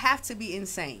crazy. You have to be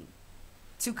insane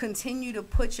to continue to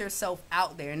put yourself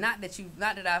out there. Not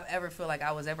that I've ever feel like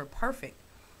I was ever perfect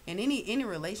in any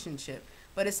relationship,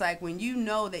 but it's like when you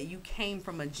know that you came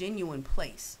from a genuine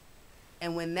place,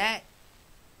 and when that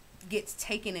gets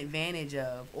taken advantage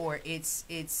of, or it's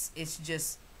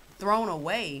just thrown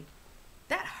away,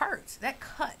 that hurts, that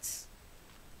cuts,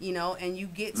 you know, and you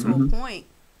get to a point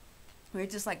where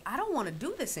you're just like, I don't want to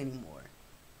do this anymore.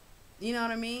 You know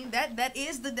what I mean? That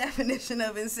is the definition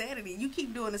of insanity. You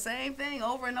keep doing the same thing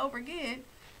over and over again,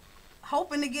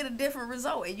 hoping to get a different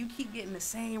result, and you keep getting the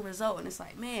same result, and it's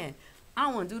like, man, I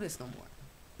don't want to do this no more,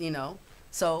 you know?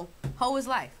 So, hoe is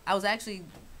life. I was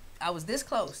this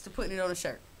close to putting it on a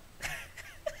shirt.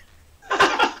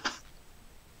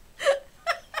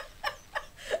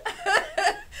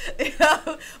 You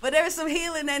know, but there was some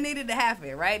healing that needed to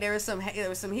happen, right? There was some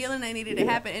healing that needed to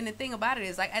happen, and the thing about it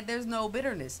is, like, there's no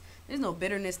bitterness. There's no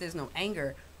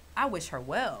anger. I wish her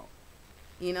well.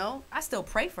 You know, I still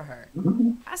pray for her.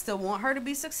 I still want her to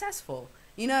be successful.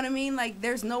 You know what I mean? Like,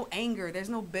 there's no anger, there's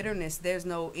no bitterness, there's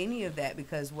no any of that,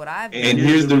 because what I've and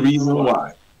here's the reason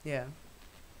why. Yeah.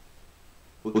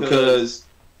 Because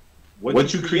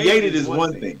what you created is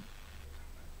one thing.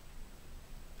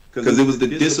 Because it was the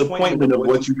disappointment of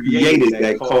what you created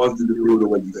that caused you to feel the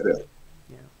way you felt.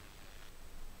 Yeah.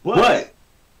 But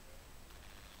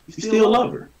you still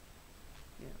love her.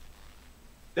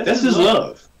 Yeah. That's just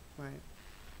love. Right.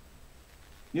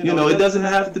 You know, it doesn't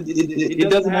have to. It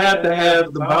doesn't have to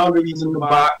have the boundaries in the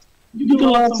box. You can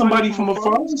love somebody from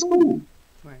afar. It's cool.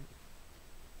 Right.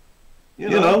 You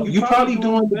know, you're probably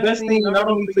doing the best thing not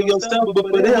only for yourself but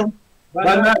for them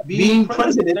by not being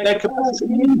present at that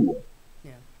capacity anyway.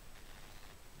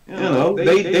 You know,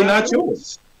 they're not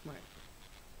yours. Right.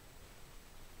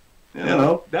 You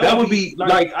know, that would be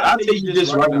like, I'll tell you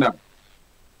this right now.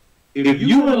 If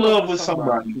you're in love with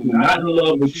somebody who's not in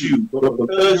love with you, but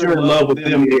because you're in love with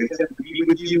them, they attempt to be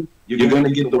with you, you're going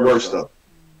to get the worst of it.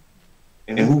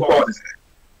 And who fault is that?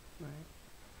 Right.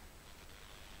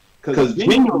 Because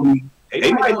genuinely,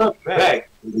 they might love you back,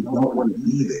 but they don't want to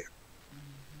be there.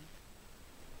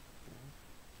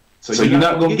 So you're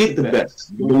not going to get the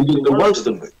best. You're going to get the worst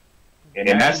of it. And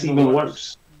that's even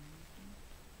worse.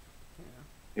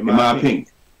 In my opinion.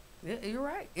 Yeah, you're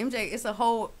right. MJ, it's a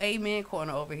whole amen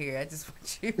corner over here. I just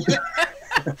want you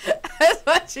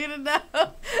to know.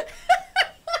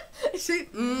 She,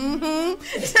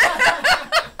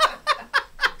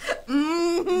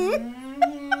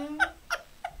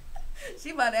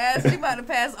 She about to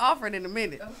pass offering in a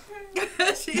minute.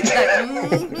 Okay. She's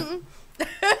like,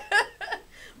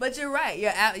 But you're right.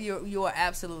 You are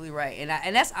absolutely right,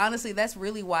 and that's honestly, that's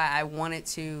really why I wanted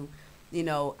to, you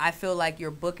know, I feel like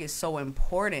your book is so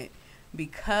important,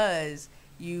 because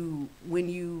I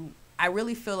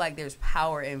really feel like there's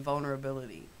power in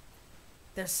vulnerability.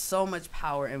 There's so much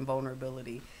power in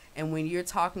vulnerability, and when you're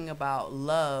talking about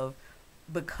love,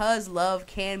 because love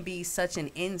can be such an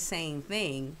insane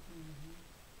thing,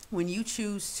 when you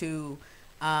choose to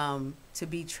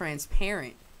be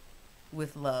transparent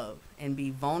with love and be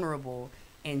vulnerable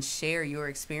and share your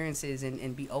experiences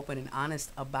and be open and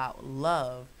honest about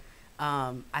love,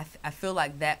 I feel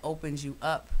like that opens you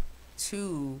up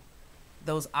to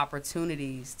those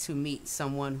opportunities to meet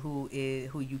someone who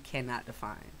you cannot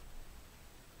define.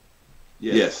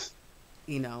 Yes.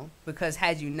 You know, because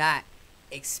had you not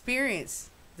experienced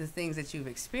the things that you've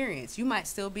experienced, you might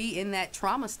still be in that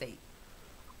trauma state,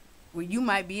 where you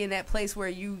might be in that place where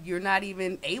you're not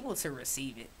even able to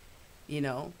receive it, you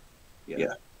know?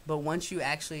 Yeah. But once you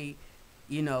actually,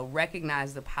 you know,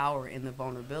 recognize the power in the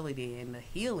vulnerability and the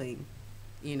healing,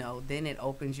 you know, then it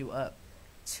opens you up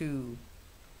to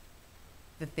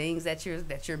the things that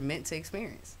you're meant to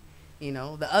experience, you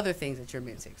know, the other things that you're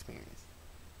meant to experience.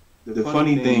 The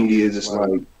funny thing is, it's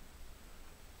like,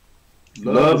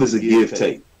 love is a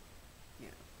give-take. Yeah.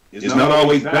 It's not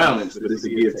always balanced, but it's a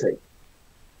give-take.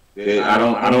 I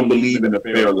don't believe in a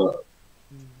fair love.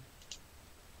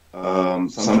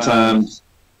 Sometimes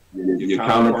your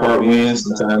counterpart wins,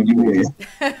 sometimes you win.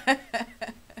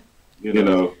 You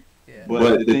know, Yeah.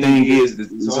 but the thing is,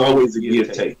 it's always a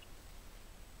give-take.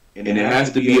 And it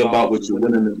has to be about what you're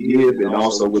willing to give and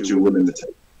also what you're willing to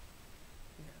take.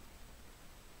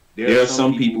 There are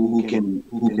some people who can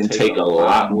take a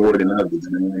lot more than others,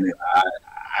 man.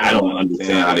 I don't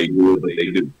understand how they do it, but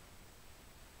they do.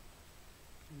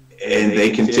 And they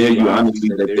can tell you honestly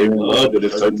that they're in love with a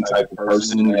certain type of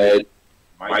person that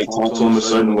might talk to them a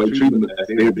certain way, treat them as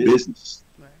their business.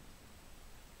 Right.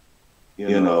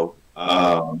 You know,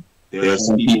 there are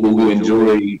some people who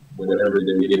enjoy whatever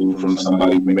they're getting from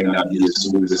somebody who may not be as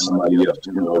smooth as somebody else,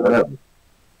 you know, whatever.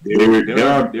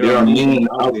 There are men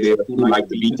out there who like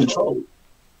to be controlled.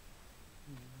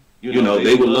 You know,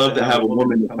 they would love to have a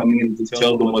woman to come in to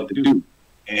tell them what to do.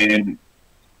 And,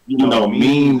 you know,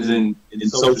 memes and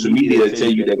social media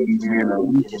tell you that these men are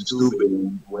weak and stupid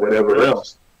and whatever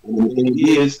else. And the thing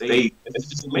is, it's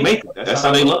just makeup. That's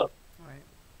how they love. Right.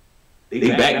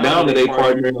 They back down to their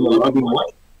partner in a loving way.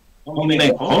 I mean,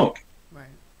 they punk. Right.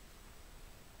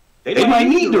 They might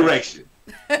need direction.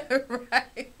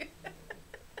 Right.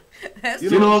 That's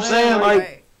You know what I'm saying?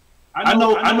 Like, I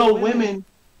know women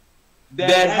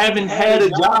that haven't had a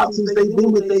job since they've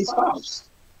been with their spouse.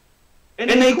 And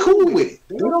they cool with it.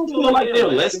 They don't feel like they're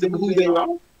less than who they are.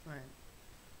 Right.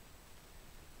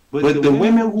 But the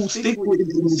women who stick with it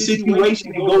in the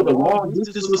situation and go the long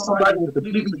distance with somebody and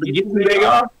completely forget who they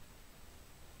are,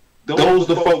 those are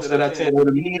the folks that I tell you,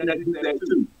 the men that do that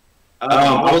too.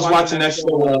 I was watching that show,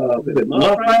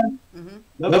 Lovecraft? Mm-hmm.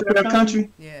 Lovecraft Country?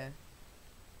 Yeah.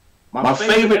 My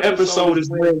favorite episode is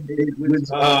when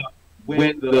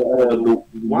the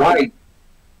wife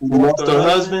who lost her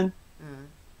husband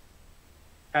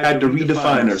had to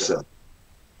redefine herself.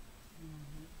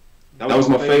 That was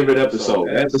my favorite episode.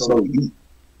 Episode E.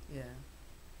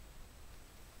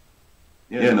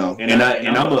 Yeah. You know, and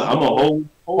I'm a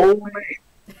whole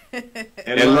man,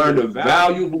 and learned a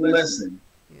valuable lesson.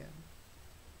 Yeah.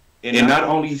 In not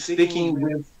only sticking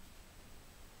with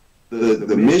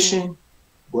the mission,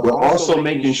 but also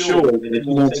making sure that if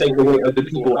you don't take away other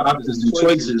people's options and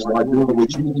choices while doing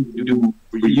what you need to do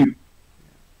for you.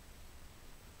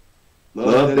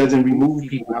 Love doesn't remove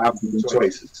people's options and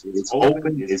choices. It's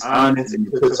open, it's honest, and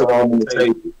it puts it all on the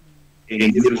table. And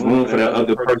it gives room for that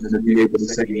other person to be able to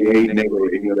say yay, nay, or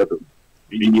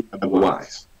any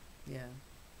otherwise. Yeah.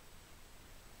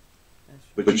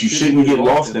 But you shouldn't get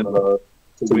lost in love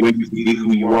to where you forget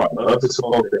who you are. Love is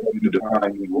supposed to help you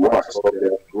define who you are. It's supposed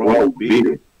to grow, build.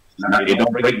 It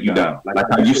don't break you down. Like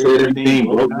how you said everything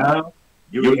broke down,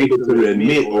 you're able to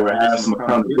admit or have some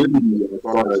accountability as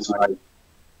far as like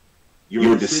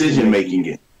your decision making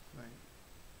it. Right.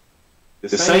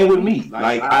 The same with me.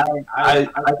 Like I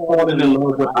fallen in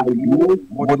love with ideas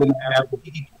more than I have with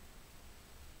people.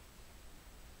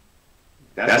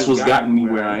 That's what's gotten me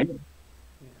where I am.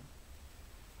 Yeah.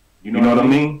 You know what I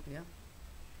mean? Yeah.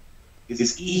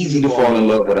 It's easy to fall in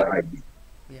love with an idea.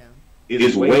 Yeah. It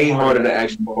is way harder to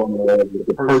actually fall in love with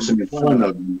the person in front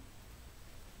of you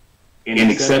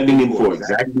and accepting them for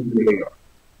exactly who they are.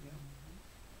 Yeah.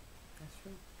 That's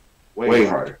true. Way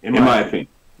harder, in my opinion.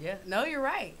 Yeah. No, you're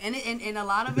right. And a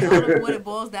lot of it, what it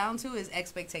boils down to is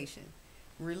expectation.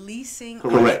 Releasing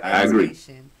Correct. I agree.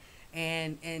 expectation.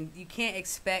 And you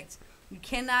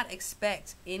cannot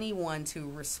expect anyone to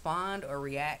respond or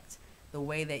react the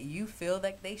way that you feel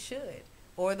that they should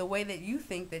or the way that you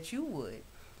think that you would.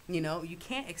 You know, you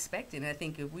can't expect it. And I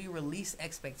think if we release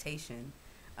expectation,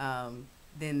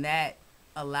 then that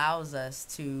allows us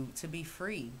to be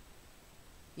free.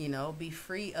 You know, be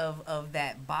free of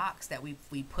that box that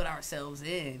we put ourselves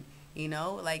in. You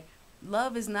know, like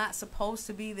love is not supposed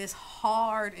to be this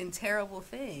hard and terrible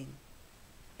thing.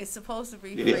 It's supposed to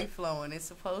be free flowing. It's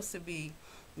supposed to be,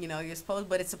 you know,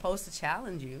 but it's supposed to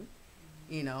challenge you,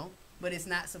 you know. but it's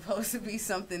not supposed to be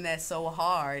something that's so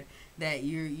hard that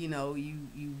you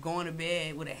going to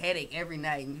bed with a headache every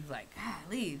night and you're like,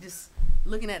 golly, just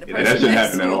looking at the person that shouldn't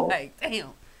next happen to at you all. like, damn.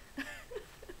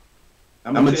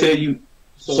 I'm gonna tell you.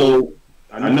 So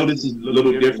I know this is a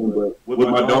little different, but with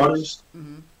my daughters,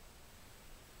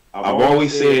 I've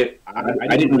always said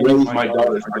I didn't raise my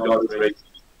daughters. My daughters raised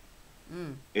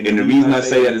me. And the reason I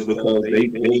say that is because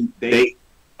they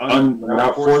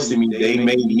without forcing me, they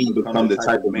made me become the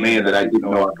type of man that I didn't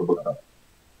know I could become.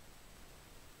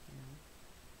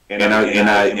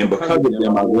 And because of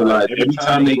them, I realized every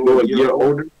time they go a year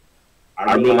older,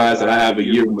 I realize that I have a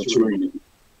year of maturity.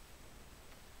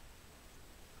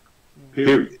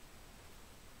 Period.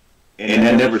 And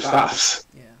that never stops.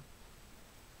 Yeah.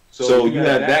 So you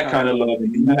have that kind of love,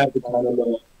 and you have the kind of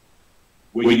love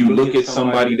where you look at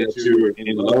somebody that you're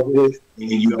in love with,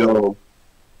 and you go,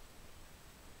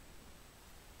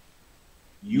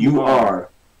 you are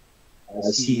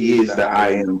as he is that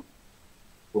I am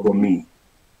for me.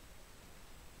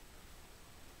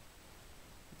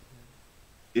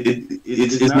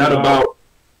 It's not about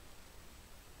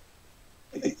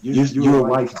you're a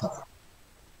wife.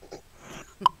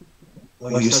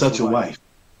 Well, you're such a wife.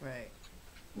 Right.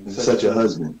 You're such a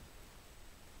husband.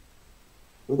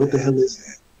 What the hell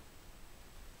is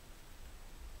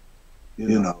that?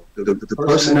 You know, the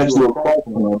person that you are called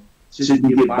from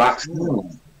shouldn't get boxed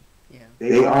in. Yeah.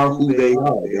 They are who they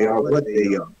are. They are what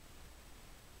they are.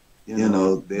 You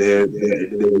know, they're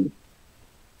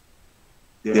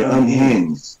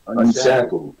unhinged,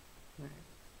 unshackled. Right.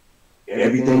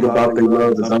 Everything about their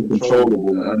love is uncontrollable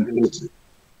and unfiltered.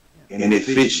 And it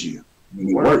fits you. And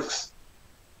it works.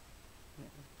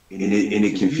 And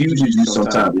it confuses you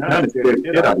sometimes. It kind of scares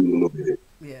the shit out of you a little bit.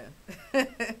 Yeah.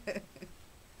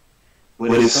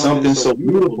 But there's something so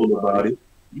beautiful about it,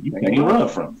 you can't run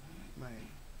from it. Right.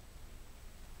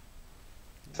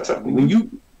 So when you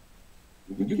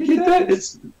get that,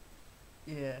 it's...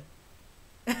 Yeah.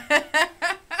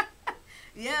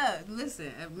 Yeah,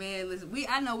 listen, man,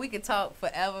 I know we could talk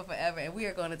forever, and we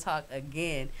are going to talk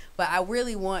again, but I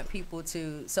really want people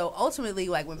to, so ultimately,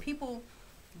 like, when people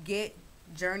get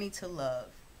Journey to Love,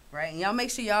 right, and y'all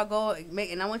make sure y'all go,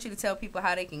 and I want you to tell people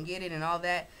how they can get it and all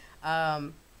that,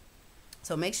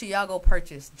 so make sure y'all go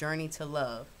purchase Journey to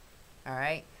Love, all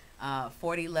right,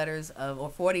 40 letters of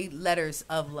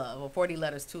love, or 40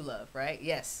 letters to love, right,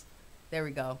 yes, there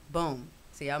we go, boom,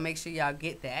 so y'all make sure y'all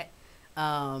get that.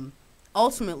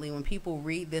 Ultimately, when people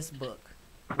read this book,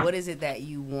 what is it that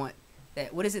you want?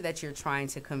 What is it that you're trying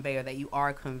to convey, or that you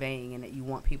are conveying, and that you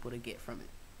want people to get from it?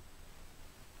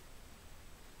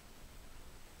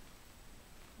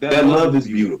 That love is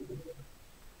beautiful.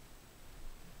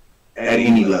 At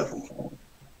any level.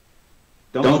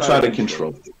 Don't try to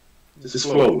control it. Just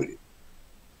flow with it.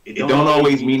 It don't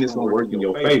always mean it's going to work in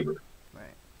your favor.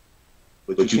 Right.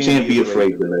 But you can't be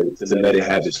afraid to let it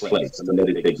have its place, to let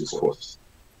it take its course.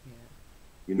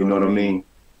 You know what I mean?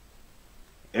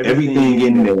 Everything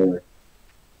in there,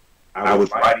 I was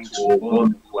writing to a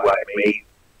woman who I made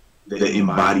the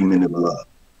embodiment of love.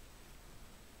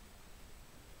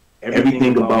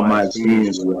 Everything about my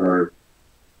experience with her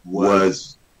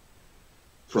was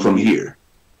from here.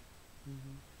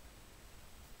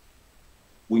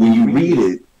 When you read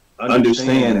it,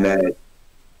 understand that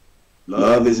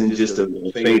love isn't just a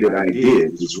faded idea,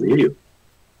 it's real.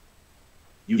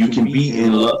 You can be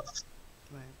in love.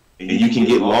 And you can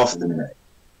get lost in that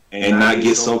and not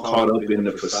get so caught up in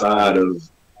the facade of,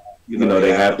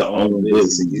 they have to own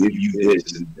this and give you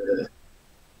this. And,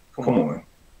 come on.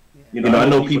 I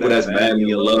know people that's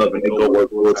madly in love and they go work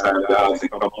full-time jobs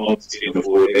and come home to 10 to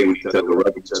 4 days with each other,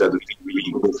 rubbing each other's feet,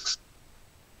 reading books.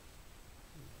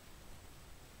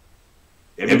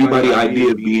 Everybody's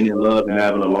idea of being in love and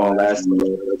having a long-lasting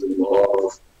love doesn't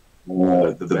involve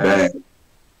the bag.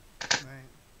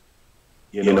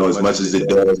 As much as it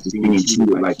does, just being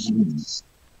treated like humans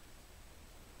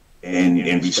and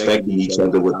respecting each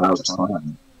other without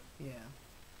trying. Yeah.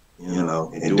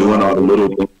 And doing all the little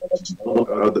things that you want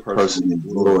the other person to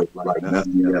enjoy like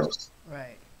nothing else.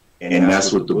 Right. And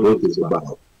that's what the book is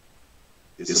about.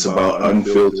 It's about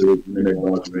unfiltered,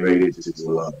 unadulterated just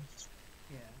love.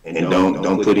 Yeah. And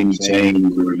don't put any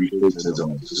chains or restrictions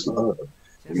on it. Just love.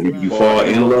 And if you fall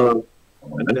in love,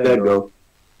 let that go.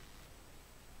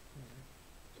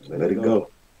 Let it go.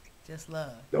 Just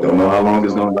love. Don't know how long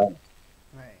it's going to last.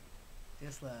 Right.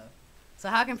 Just love. So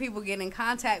how can people get in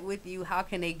contact with you? How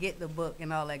can they get the book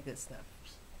and all that good stuff?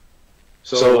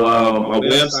 So my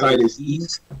website is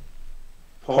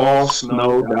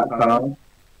eastpaulsnow.com.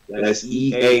 That's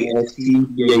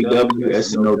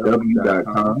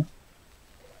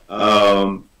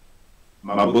EASTPAWSNOW.com.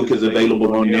 My book is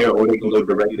available on there, or they can go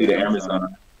directly to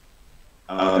Amazon.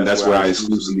 That's where I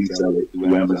exclusively sell it,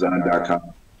 through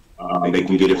Amazon.com. They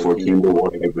can get it for Kindle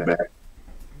or paperback.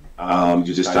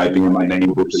 You just type in my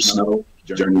name, Booker Snow,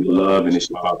 Journey to Love, and it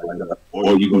should pop right up.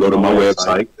 Or you can go to my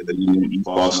website,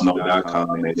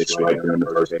 eatfallsnow.com, and it's right there on the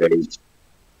first page.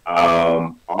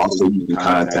 Also, you can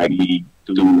contact me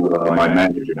through my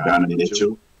manager, Donna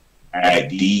Mitchell, at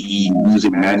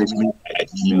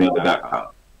demusicmanagement@gmail.com.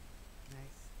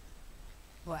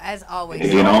 Well, as always.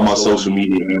 And then all my social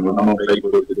media handles, I'm on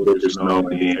Facebook, Booker Snow,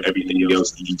 and then everything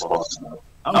else, Eatfall Snow.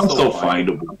 I'm so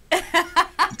findable.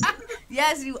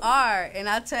 Yes, you are, and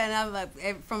I'm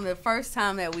like, from the first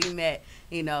time that we met,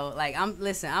 you know, like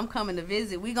I'm coming to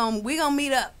visit. We gonna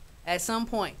meet up at some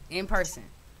point in person.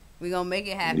 We gonna make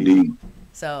it happen. Indeed.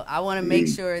 So I want to make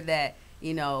sure that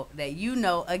you know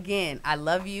again, I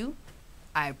love you.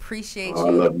 I appreciate you. I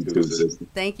love you too, sister.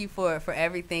 Thank you for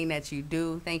everything that you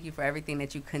do. Thank you for everything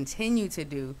that you continue to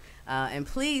do. And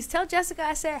please tell Jessica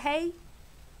I said hey.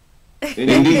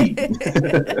 Indeed.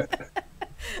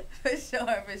 For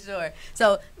sure.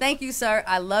 So thank you, sir.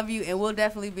 I love you, and we'll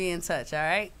definitely be in touch. All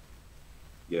right.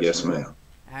 Yes, ma'am.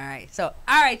 All right. So,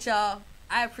 all right, y'all.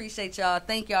 I appreciate y'all.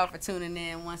 Thank y'all for tuning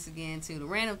in once again to the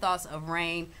Random Thoughts of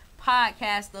Rain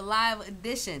podcast, the live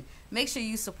edition. Make sure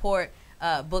you support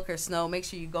Booker Snow. Make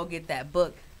sure you go get that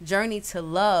book, Journey to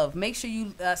Love. Make sure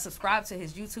you subscribe to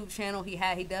his YouTube channel.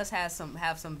 He does have some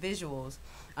visuals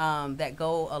that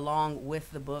go along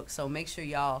with the book. So make sure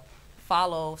y'all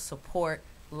follow, support,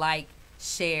 like,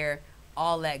 share,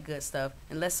 all that good stuff,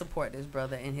 and let's support this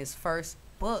brother in his first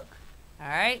book. All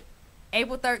right,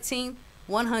 April 13th,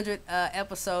 100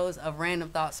 episodes of Random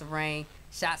Thoughts of Rain.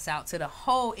 Shouts out to the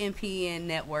whole MPN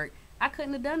network. I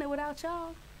couldn't have done it without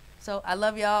y'all. So I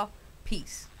love y'all.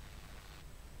 Peace.